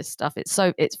all of this stuff.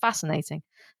 It's fascinating,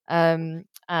 and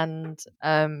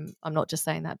I'm not just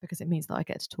saying that because it means that I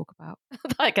get to talk about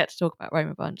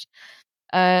Roma Bunch.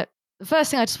 The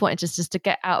first thing I just wanted just to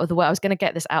get out of the way, I was going to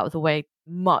get this out of the way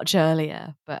much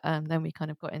earlier, but then we kind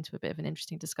of got into a bit of an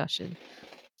interesting discussion,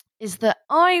 is that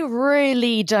I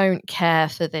really don't care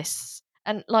for this.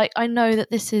 And like, I know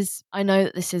that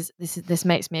this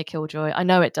makes me a killjoy. I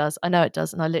know it does, and I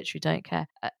literally don't care.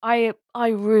 I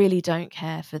really don't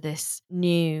care for this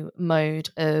new mode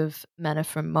of men are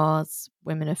from Mars,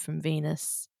 women are from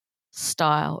Venus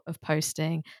style of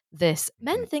posting. This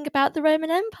men think about the Roman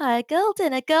Empire, girl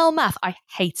dinner, girl math. I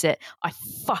hate it. I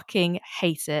fucking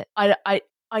hate it. I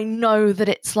know that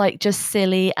it's like just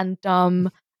silly and dumb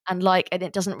and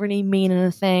it doesn't really mean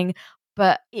anything,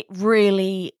 but it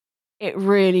really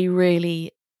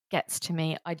gets to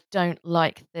me. I don't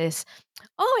like this.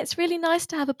 Oh, it's really nice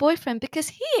to have a boyfriend because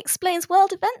he explains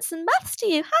world events and maths to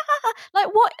you. Ha ha ha.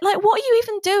 What are you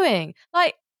even doing?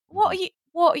 Like what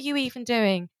are you even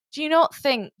doing? Do you not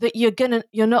think that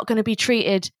you're not gonna be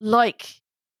treated like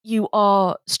you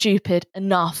are stupid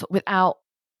enough without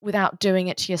doing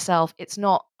it to yourself? It's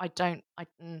not. I don't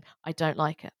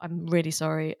like it. I'm really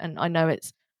sorry, and I know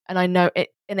it's and I know it.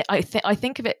 And I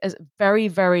think of it as very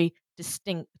very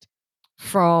distinct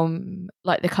from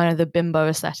like the kind of the bimbo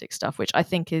aesthetic stuff, which I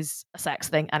think is a sex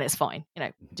thing and it's fine. You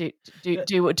know,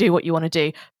 do what you want to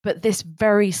do. But this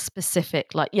very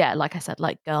specific, like like I said,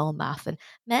 like girl math and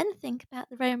men think about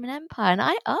the Roman Empire, and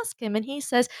I ask him, and he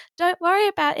says, "Don't worry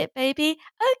about it, baby.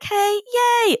 Okay,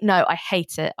 yay!" No, I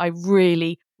hate it. I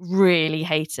really, really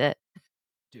hate it.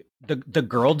 The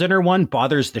girl dinner one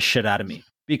bothers the shit out of me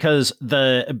because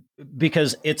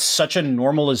it's such a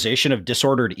normalization of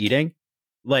disordered eating,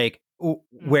 like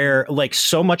where like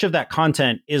so much of that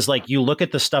content is like you look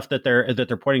at the stuff that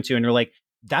they're pointing to and you're like,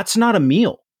 that's not a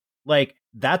meal. Like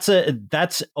that's a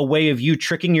way of you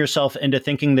tricking yourself into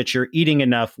thinking that you're eating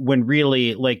enough when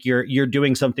really like you're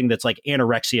doing something that's like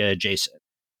anorexia adjacent.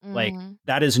 Like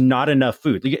that is not enough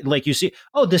food. Like you see,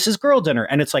 oh, this is girl dinner,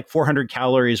 and it's like 400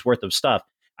 calories worth of stuff.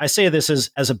 I say this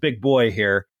as a big boy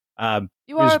here, You are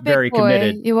who's a big very boy.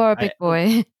 committed. You are a big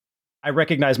boy. I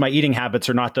recognize my eating habits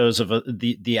are not those of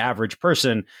the average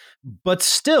person, but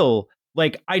still,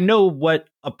 like I know what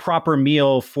a proper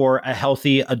meal for a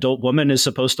healthy adult woman is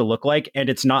supposed to look like, and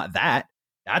it's not that.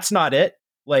 That's not it.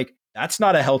 Like that's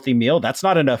not a healthy meal. That's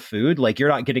not enough food. Like you're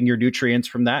not getting your nutrients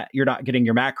from that. You're not getting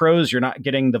your macros. You're not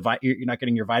getting you're not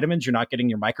getting your vitamins. You're not getting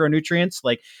your micronutrients.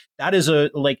 Like that is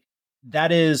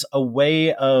a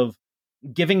way of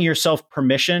giving yourself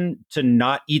permission to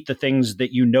not eat the things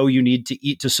that you know you need to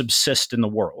eat to subsist in the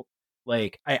world.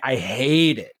 Like I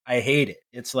hate it. I hate it.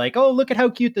 It's like, oh, look at how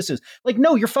cute this is. Like,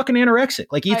 no, you're fucking anorexic.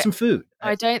 Like, eat some food.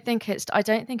 I don't think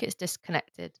it's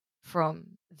disconnected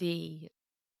from the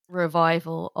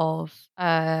revival of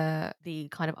the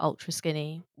kind of ultra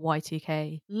skinny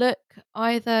Y2K look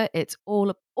either. It's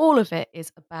all of it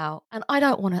is about, and I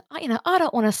don't want to I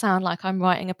don't want to sound like I'm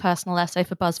writing a personal essay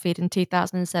for BuzzFeed in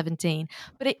 2017,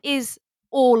 but it is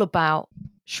all about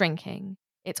shrinking.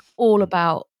 It's all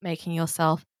about making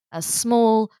yourself as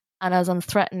small and as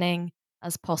unthreatening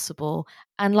as possible.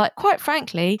 And like quite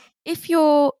frankly, if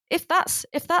that's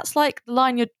like the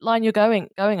line you're going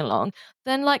along,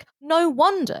 then like no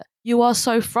wonder you are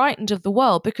so frightened of the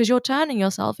world because you're turning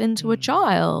yourself into a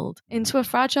child, into a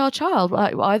fragile child,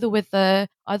 like either with the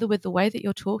way that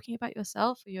you're talking about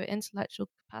yourself or your intellectual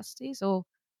capacities or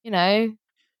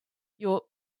your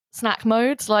snack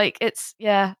modes. Like it's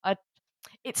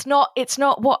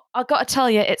not what I got to tell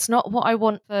you. It's not what I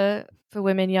want for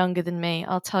women younger than me.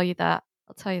 I'll tell you that.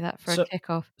 I'll tell you that for a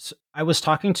kickoff. So I was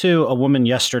talking to a woman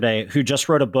yesterday who just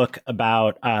wrote a book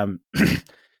about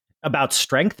about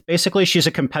strength. Basically, she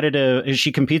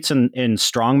competes in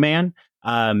strongman.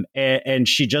 And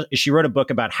she wrote a book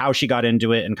about how she got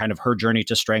into it and kind of her journey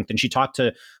to strength. And she talked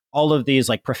to all of these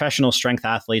like professional strength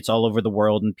athletes all over the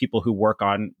world and people who work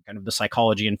on kind of the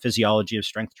psychology and physiology of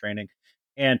strength training.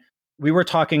 And we were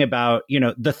talking about,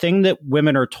 the thing that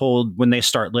women are told when they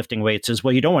start lifting weights is,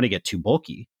 well, you don't want to get too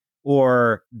bulky.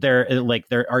 Or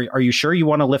are you sure you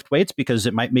want to lift weights because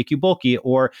it might make you bulky?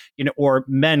 Or or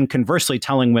men conversely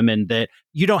telling women that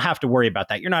you don't have to worry about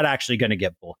that. You're not actually going to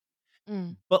get bulky.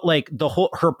 But like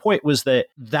her point was that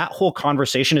whole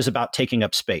conversation is about taking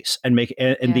up space and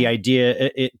the idea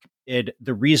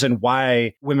the reason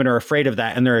why women are afraid of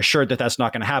that and they're assured that that's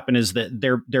not going to happen is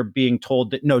that they're being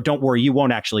told that no, don't worry, you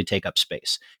won't actually take up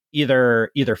space either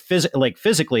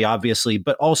physically obviously,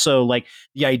 but also like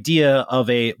the idea of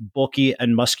a bulky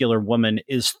and muscular woman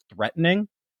is threatening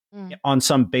on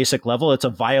some basic level. It's a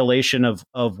violation of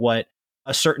what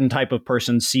a certain type of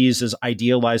person sees as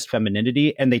idealized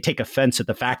femininity, and they take offense at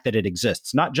the fact that it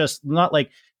exists. Not like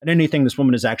anything this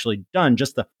woman has actually done,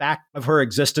 just the fact of her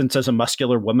existence as a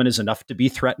muscular woman is enough to be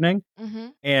threatening.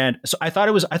 And so I thought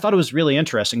it was really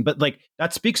interesting. But like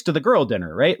that speaks to the girl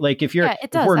dinner, right? Like if we're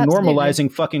absolutely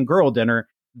normalizing fucking girl dinner,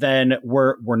 then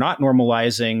we're not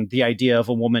normalizing the idea of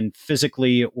a woman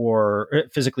physically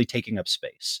taking up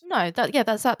space. No,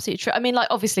 that's absolutely true. I mean, like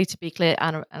obviously, to be clear,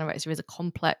 anorexia is a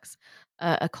complex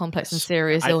Yes. and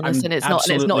serious illness, and it's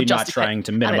absolutely not just trying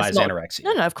to minimize anorexia.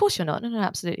 No, of course you're not. No,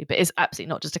 absolutely. But it's absolutely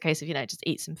not just a case of just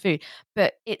eat some food.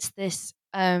 But it's this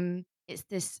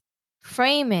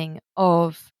framing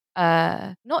of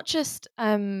not just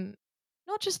anorexia,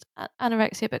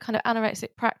 but kind of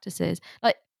anorexic practices.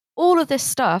 Like all of this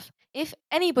stuff if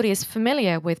anybody is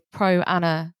familiar with pro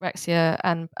anorexia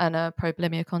and pro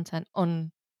bulimia content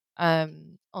on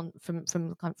from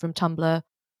Tumblr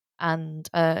and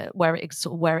where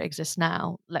it exists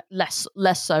now, less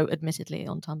so admittedly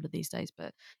on Tumblr these days,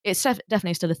 but it's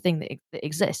definitely still a thing that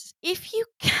exists. If you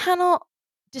cannot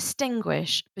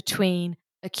distinguish between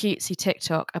a cutesy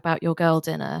TikTok about your girl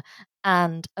dinner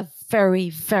and a very,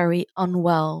 very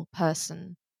unwell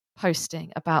person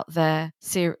posting about their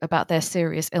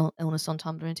serious illness on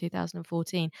Tumblr in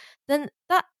 2014, then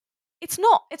that it's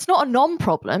not a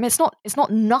non-problem. It's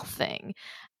not nothing.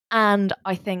 And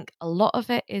I think a lot of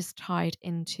it is tied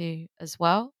into as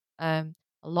well. A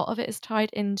lot of it is tied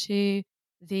into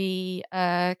the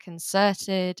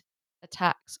concerted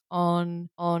attacks on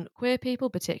queer people,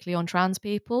 particularly on trans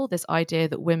people. This idea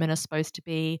that women are supposed to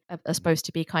be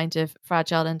kind of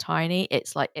fragile and tiny.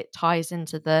 It's like it ties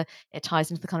into the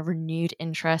kind of renewed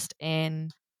interest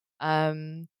in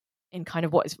kind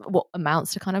of what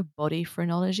amounts to kind of body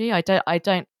phrenology. I don't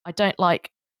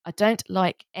like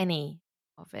any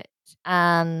of it,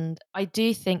 and I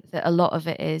do think that a lot of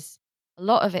it is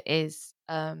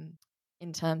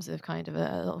in terms of kind of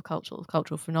a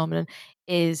cultural phenomenon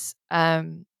is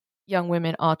young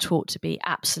women are taught to be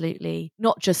absolutely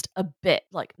not just a bit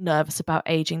like nervous about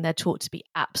aging, they're taught to be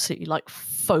absolutely like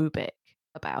phobic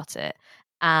about it,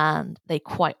 and they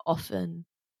quite often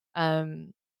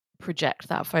project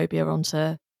that phobia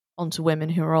onto women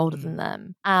who are older than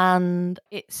them. And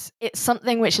it's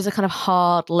something which is a kind of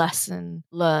hard lesson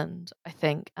learned, I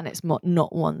think, and it's not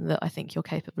one that I think you're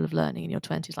capable of learning in your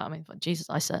 20s. Like, I mean, Jesus,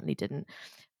 I certainly didn't.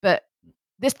 But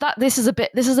this is a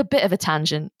bit of a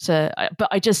tangent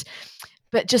but just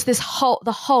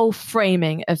the whole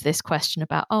framing of this question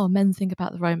about, oh, men think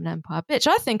about the Roman Empire. Bitch,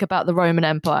 I think about the Roman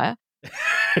Empire.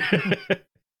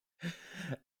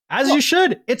 As you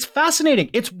should. It's fascinating.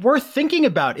 It's worth thinking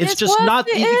about. It's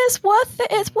worth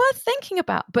thinking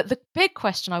about. But the big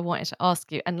question I wanted to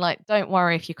ask you, and like, don't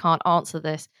worry if you can't answer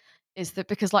this, is that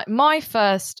because like my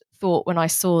first thought when I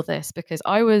saw this, because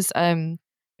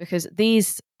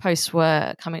these posts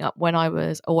were coming up when I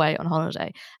was away on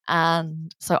holiday,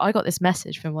 and so I got this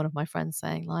message from one of my friends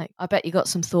saying like, I bet you got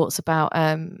some thoughts about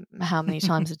how many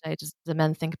times a day does the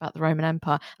men think about the Roman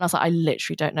Empire. And I was like, I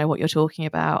literally don't know what you're talking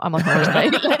about. I'm on holiday.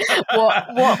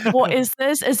 What is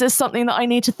this? Is this something that I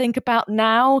need to think about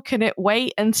now? Can it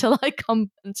wait until I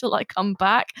come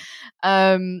back?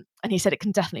 And he said it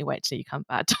can definitely wait till you come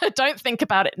back. Don't think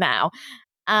about it now.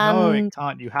 No, it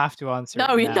can't. You have to answer it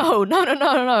now.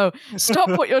 No. Stop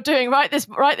what you're doing right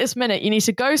this minute. You need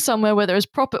to go somewhere where there's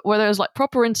proper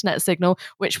internet signal,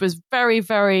 which was very,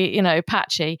 very,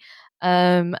 patchy.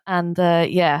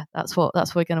 Yeah, that's what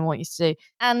we're going to want you to do.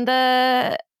 And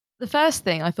the first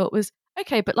thing I thought was,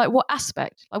 okay, but like what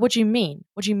aspect? Like, what do you mean?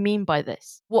 What do you mean by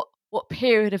this? What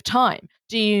period of time?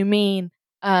 Do you mean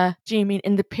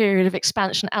in the period of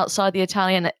expansion outside the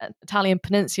Italian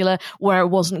peninsula, where it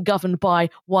wasn't governed by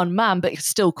one man, but it's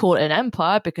still called an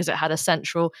empire because it had a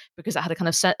kind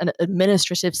of an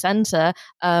administrative center,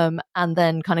 and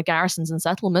then kind of garrisons and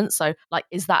settlements? So, like,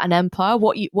 is that an empire?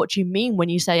 What do you mean when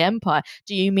you say empire?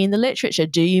 Do you mean the literature?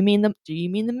 Do you mean the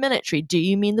military? Do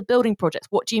you mean the building projects?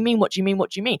 What do you mean? What do you mean? What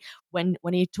do you mean? When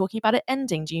you're talking about it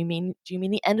ending, do you mean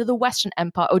the end of the Western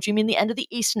Empire, or do you mean the end of the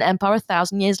Eastern Empire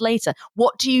 1,000 years later?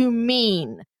 What do you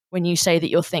mean when you say that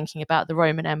you're thinking about the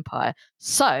Roman Empire?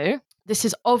 So this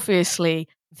is obviously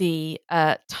the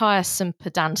tiresome,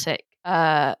 pedantic,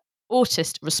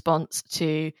 autist response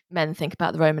to men think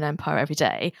about the Roman Empire every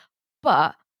day.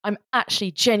 But I'm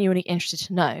actually genuinely interested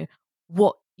to know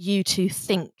what you two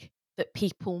think that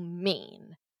people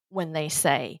mean when they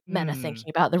say men are thinking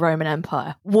about the Roman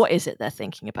Empire. What is it they're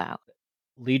thinking about?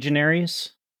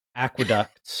 Legionaries,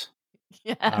 aqueducts,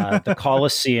 the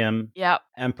Colosseum,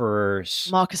 emperors,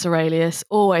 Marcus Aurelius,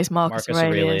 always Marcus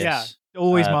Aurelius. Yeah,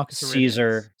 always Marcus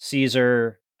Aurelius.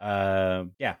 Caesar. I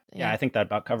think that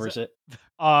about covers it.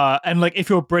 And like, if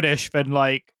you're British, then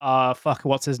like,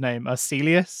 what's his name?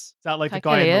 Celius? Is that like the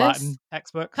guy in the Latin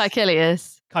textbooks?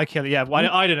 Caecilius. Yeah. Well,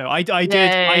 I don't know.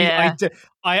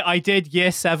 I did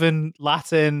year 7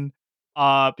 Latin,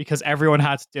 because everyone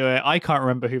had to do it. I can't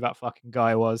remember who that fucking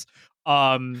guy was.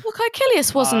 Well,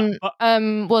 Caecilius wasn't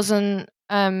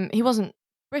he wasn't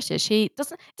British. He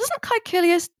doesn't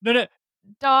Caecilius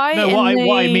die? No,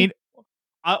 what I mean.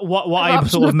 What I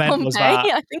sort of meant was that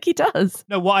I think he does.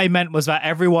 No, what I meant was that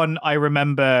everyone I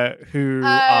remember who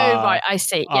right, I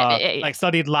see. Yeah. Like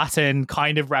studied Latin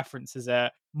kind of references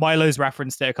it. Milo's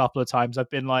referenced it a couple of times. I've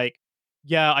been like,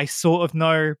 yeah, I sort of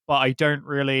know, but I don't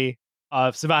really.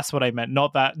 So that's what I meant.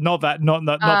 Not that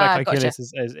Gotcha.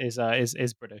 Caecilius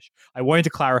is British. I wanted to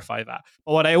clarify that.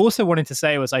 But what I also wanted to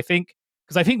say was, I think,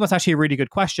 because I think that's actually a really good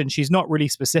question. She's not really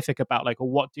specific about like, well,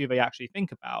 what do they actually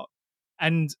think about?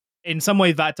 And in some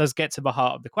way, that does get to the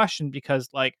heart of the question, because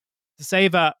like, to say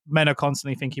that men are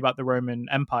constantly thinking about the Roman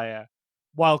Empire,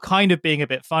 while kind of being a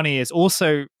bit funny, is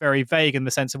also very vague in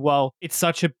the sense of, well, it's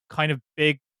such a kind of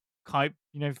big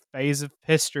phase of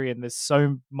history, and there's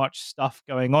so much stuff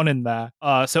going on in there.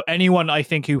 So anyone, I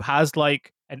think, who has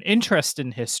like an interest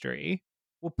in history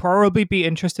will probably be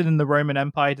interested in the Roman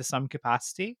Empire to some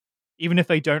capacity, even if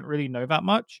they don't really know that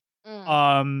much.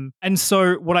 Mm. And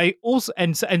so what I also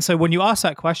and so when you ask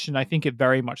that question, I think it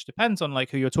very much depends on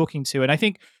like who you're talking to. And I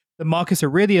think the Marcus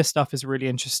Aurelius stuff is really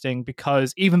interesting,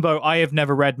 because even though I have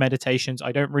never read Meditations,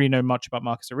 I don't really know much about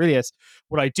Marcus Aurelius.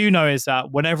 What I do know is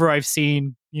that whenever I've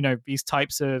seen, these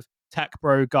types of tech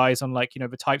bro guys on like,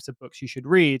 the types of books you should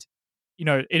read,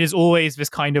 it is always this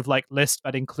kind of like list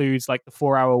that includes like the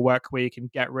 4 hour work week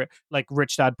and like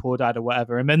Rich Dad, Poor Dad or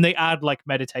whatever. And then they add like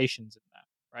meditations in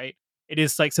there, right? It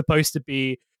is like supposed to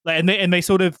be like, and they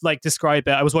sort of like describe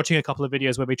it. I was watching a couple of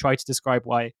videos where they try to describe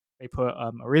why they put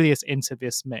Aurelius into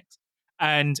this mix.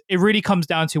 And it really comes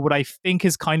down to what I think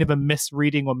is kind of a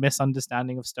misreading or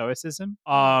misunderstanding of Stoicism.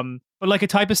 But like a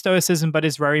type of Stoicism, but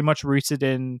is very much rooted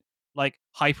in like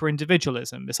hyper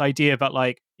individualism. This idea that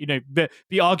like,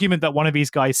 the argument that one of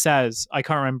these guys says, I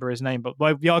can't remember his name, but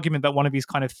the argument that one of these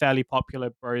kind of fairly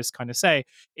popular bros kind of say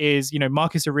is,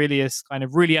 Marcus Aurelius kind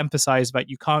of really emphasized that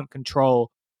you can't control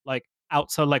like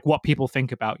outside like what people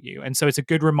think about you. And so it's a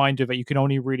good reminder that you can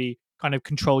only really kind of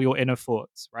control your inner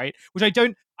thoughts, right? Which I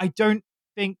don't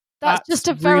think That's that's just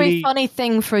a very really funny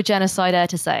thing for a genocider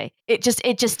to say. It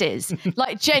just is.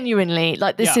 Like genuinely,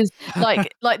 like this yeah. is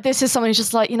like this is someone who's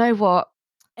just like, you know what?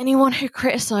 Anyone who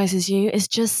criticizes you is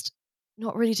just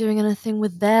not really doing anything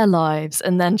with their lives,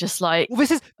 and then just like Well,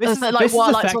 this is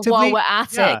while we're effectively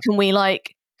at it, yeah.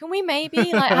 can we maybe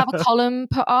like have a column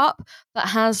put up that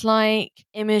has like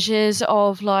images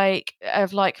of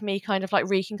me kind of like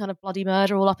wreaking kind of bloody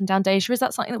murder all up and down Deja? Is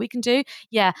that something that we can do?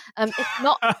 Yeah.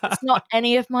 It's not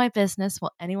any of my business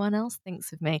what anyone else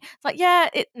thinks of me. It's like, yeah,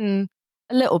 a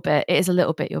little bit. It is a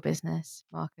little bit your business,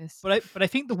 Marcus. But I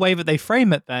think the way that they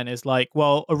frame it then is like,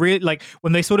 well, like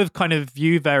when they sort of kind of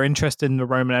view their interest in the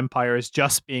Roman Empire as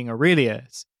just being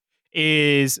Aurelius,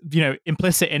 is,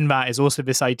 implicit in that is also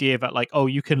this idea that like, oh,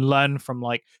 you can learn from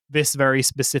like this very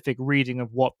specific reading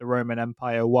of what the Roman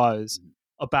Empire was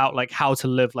about, like how to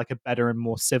live like a better and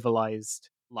more civilized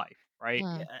life, right?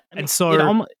 Hmm. Yeah, I And mean, it so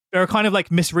almost there are kind of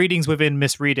like misreadings within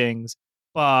misreadings,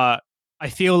 but I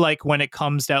feel like when it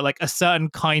comes down like a certain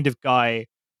kind of guy,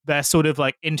 their sort of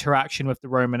like interaction with the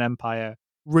Roman Empire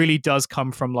really does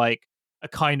come from like a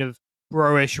kind of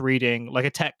bro-ish reading, like a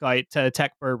tech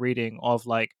bro reading of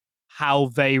like how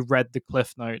they read the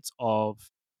cliff notes of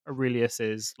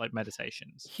Aurelius's like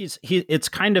meditations. it's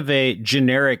kind of a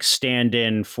generic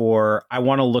stand-in for I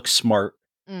want to look smart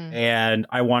Mm. and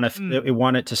I want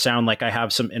it to sound like I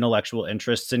have some intellectual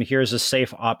interests, and here's a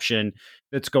safe option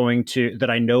that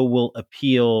I know will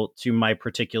appeal to my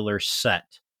particular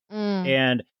set. Mm.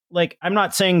 And like, I'm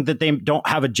not saying that they don't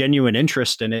have a genuine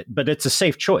interest in it, but it's a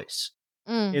safe choice.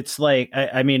 Mm. It's like,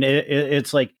 I mean,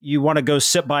 it's like you want to go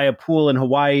sit by a pool in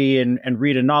Hawaii and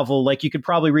read a novel. Like, you could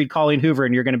probably read Colleen Hoover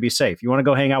and you're going to be safe. You want to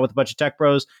go hang out with a bunch of tech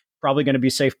bros, probably going to be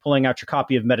safe pulling out your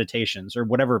copy of Meditations or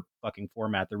whatever fucking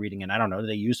format they're reading in. I don't know. Do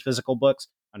they use physical books?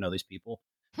 I know these people.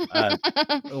 Uh,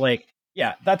 like,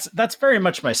 yeah, that's very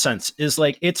much my sense. Is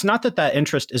like, it's not that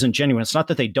interest isn't genuine. It's not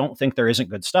that they don't think there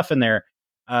isn't good stuff in there,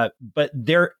 but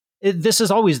this is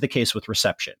always the case with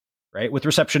reception, right? With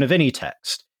reception of any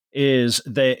text, is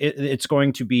that it's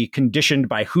going to be conditioned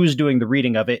by who's doing the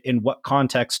reading of it, in what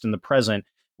context in the present,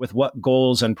 with what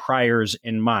goals and priors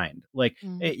in mind. Like,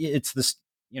 Mm. it's this,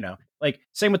 like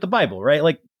same with the Bible, right?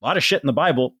 Like, a lot of shit in the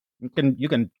Bible, you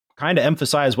can kind of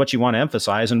emphasize what you want to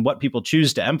emphasize, and what people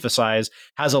choose to emphasize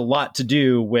has a lot to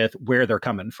do with where they're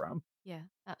coming from. Yeah,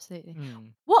 absolutely. Mm.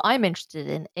 What I'm interested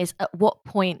in is at what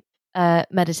point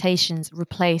meditations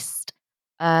replaced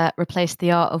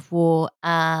the art of war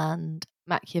and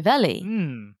Machiavelli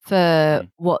Mm. for Mm.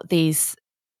 what these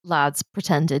lads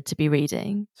pretended to be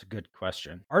reading. It's a good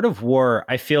question. Art of War,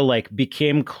 I feel like,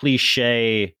 became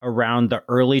cliche around the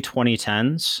early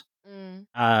 2010s.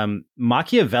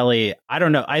 Machiavelli, I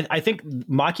don't know. I think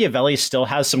Machiavelli still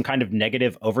has some kind of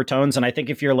negative overtones, and I think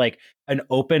if you're like an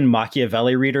open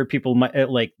Machiavelli reader, people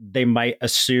might they might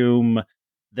assume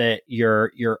that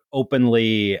you're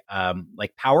openly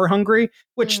like power hungry,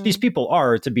 which these Mm. people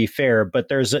are, to be fair. But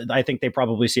I think they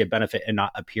probably see a benefit in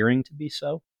not appearing to be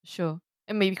so. Sure.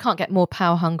 I mean, you can't get more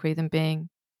power hungry than being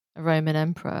a Roman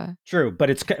emperor. True, but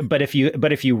if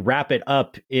you wrap it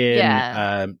up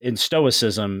in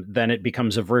stoicism, then it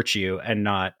becomes a virtue and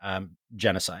not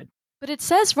genocide. But it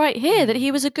says right here that he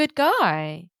was a good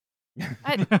guy.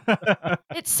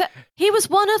 He was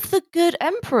one of the good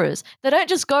emperors. They don't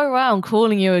just go around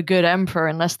calling you a good emperor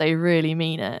unless they really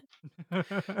mean it. I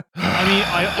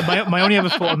mean, my only other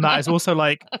thought on that is also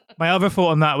like, my other thought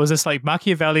on that was just like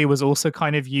Machiavelli was also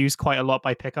kind of used quite a lot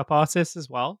by pickup artists as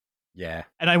well. Yeah.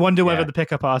 And I wonder whether the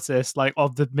pickup artists like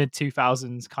of the mid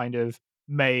 2000s kind of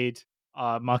made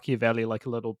Machiavelli like a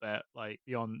little bit like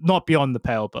not beyond the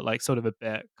pale, but like sort of a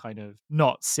bit kind of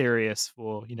not serious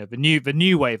for, you know, the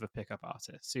new wave of pickup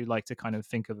artists who like to kind of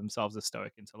think of themselves as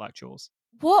stoic intellectuals.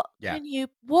 What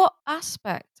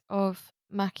aspect of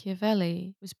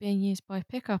Machiavelli was being used by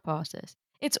pickup artists?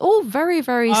 It's all very,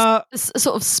 very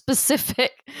sort of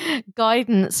specific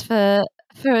guidance for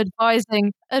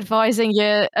advising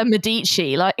a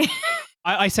Medici. Like,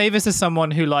 I say this as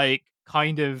someone who like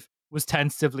kind of was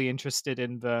tentatively interested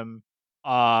in them,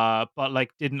 but like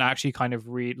didn't actually kind of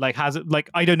read. Like, has it like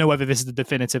I don't know whether this is the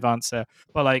definitive answer,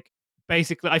 but like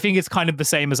basically, I think it's kind of the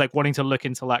same as like wanting to look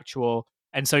intellectual,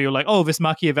 and so you're like, oh, this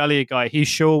Machiavelli guy, he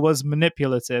sure was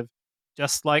manipulative,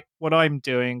 just like what I'm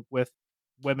doing with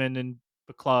women in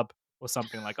the club or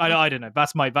something like. I don't know.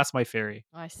 That's my theory.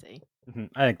 I see. Mm-hmm.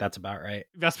 I think that's about right.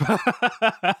 That's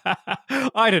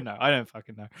I don't know. I don't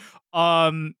fucking know.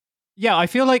 Yeah, I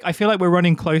feel like we're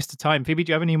running close to time. Phoebe,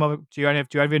 do you have any more? Do you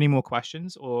have any more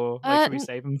questions, or like, should we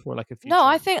save them for like a future? No,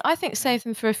 I think save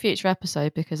them for a future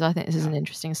episode because I think this is an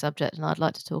interesting subject and I'd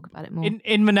like to talk about it more.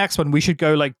 In the next one, we should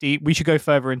go like deep. We should go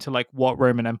further into like what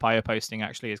Roman Empire posting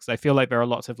actually is, because I feel like there are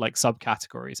lots of like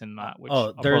subcategories in that. Which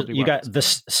you got the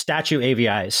statue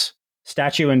AVIs,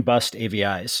 statue and bust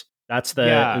AVIs. That's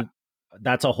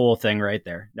that's a whole thing right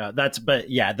there. No,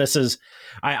 this is.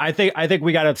 I think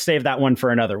we got to save that one for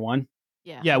another one.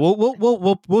 Yeah.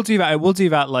 We'll do that. We'll do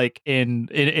that like in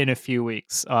a few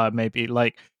weeks, maybe.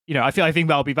 Like, you know, I think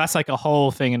that's like a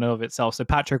whole thing in and of itself. So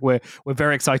Patrick, we're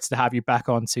very excited to have you back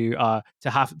on to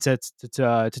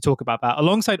talk about that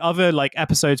alongside other like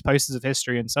episodes, posters of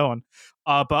history, and so on.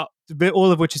 But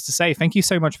all of which is to say, thank you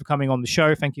so much for coming on the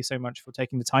show. Thank you so much for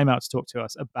taking the time out to talk to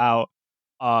us about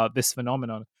this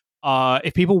phenomenon.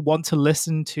 If people want to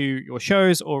listen to your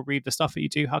shows or read the stuff that you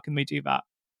do, how can they do that?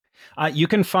 You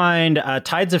can find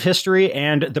Tides of History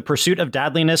and The Pursuit of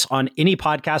Dadliness on any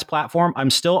podcast platform. I'm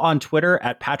still on Twitter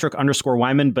at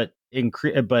Patrick_Wyman,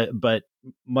 but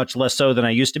much less so than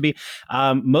I used to be.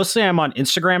 Mostly I'm on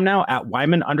Instagram now at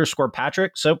Wyman_Patrick.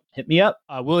 So hit me up.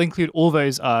 We'll include all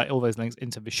those links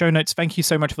into the show notes. Thank you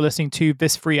so much for listening to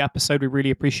this free episode. We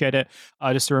really appreciate it.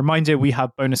 Just a reminder, we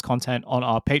have bonus content on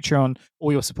our Patreon.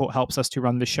 All your support helps us to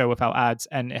run the show without ads,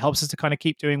 and it helps us to kind of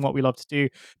keep doing what we love to do.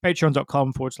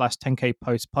 Patreon.com/10K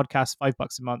Post Podcast,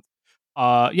 $5 a month.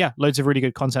 Loads of really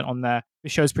good content on there. The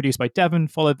show's produced by Devon.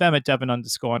 Follow them at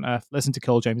Devon_on_Earth. Listen to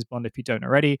Kill James Bond if you don't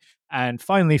already. And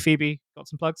finally, Phoebe, got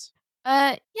some plugs?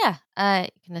 You can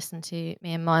listen to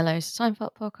me and Milo's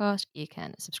Seinfeld podcast. You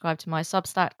can subscribe to my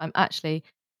Substack. I'm actually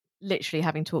literally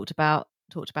having talked about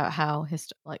how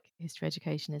history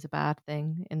education is a bad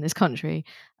thing in this country.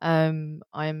 I'm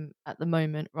at the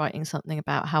moment writing something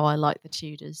about how I like the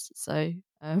Tudors. So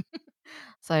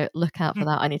so look out for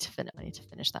that. I need to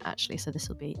finish that actually. So this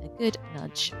will be a good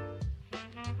nudge.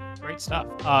 Great stuff.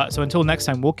 So until next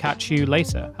time, we'll catch you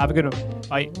later. Have a good one.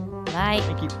 Bye. Bye.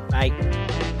 Thank you.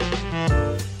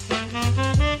 Bye.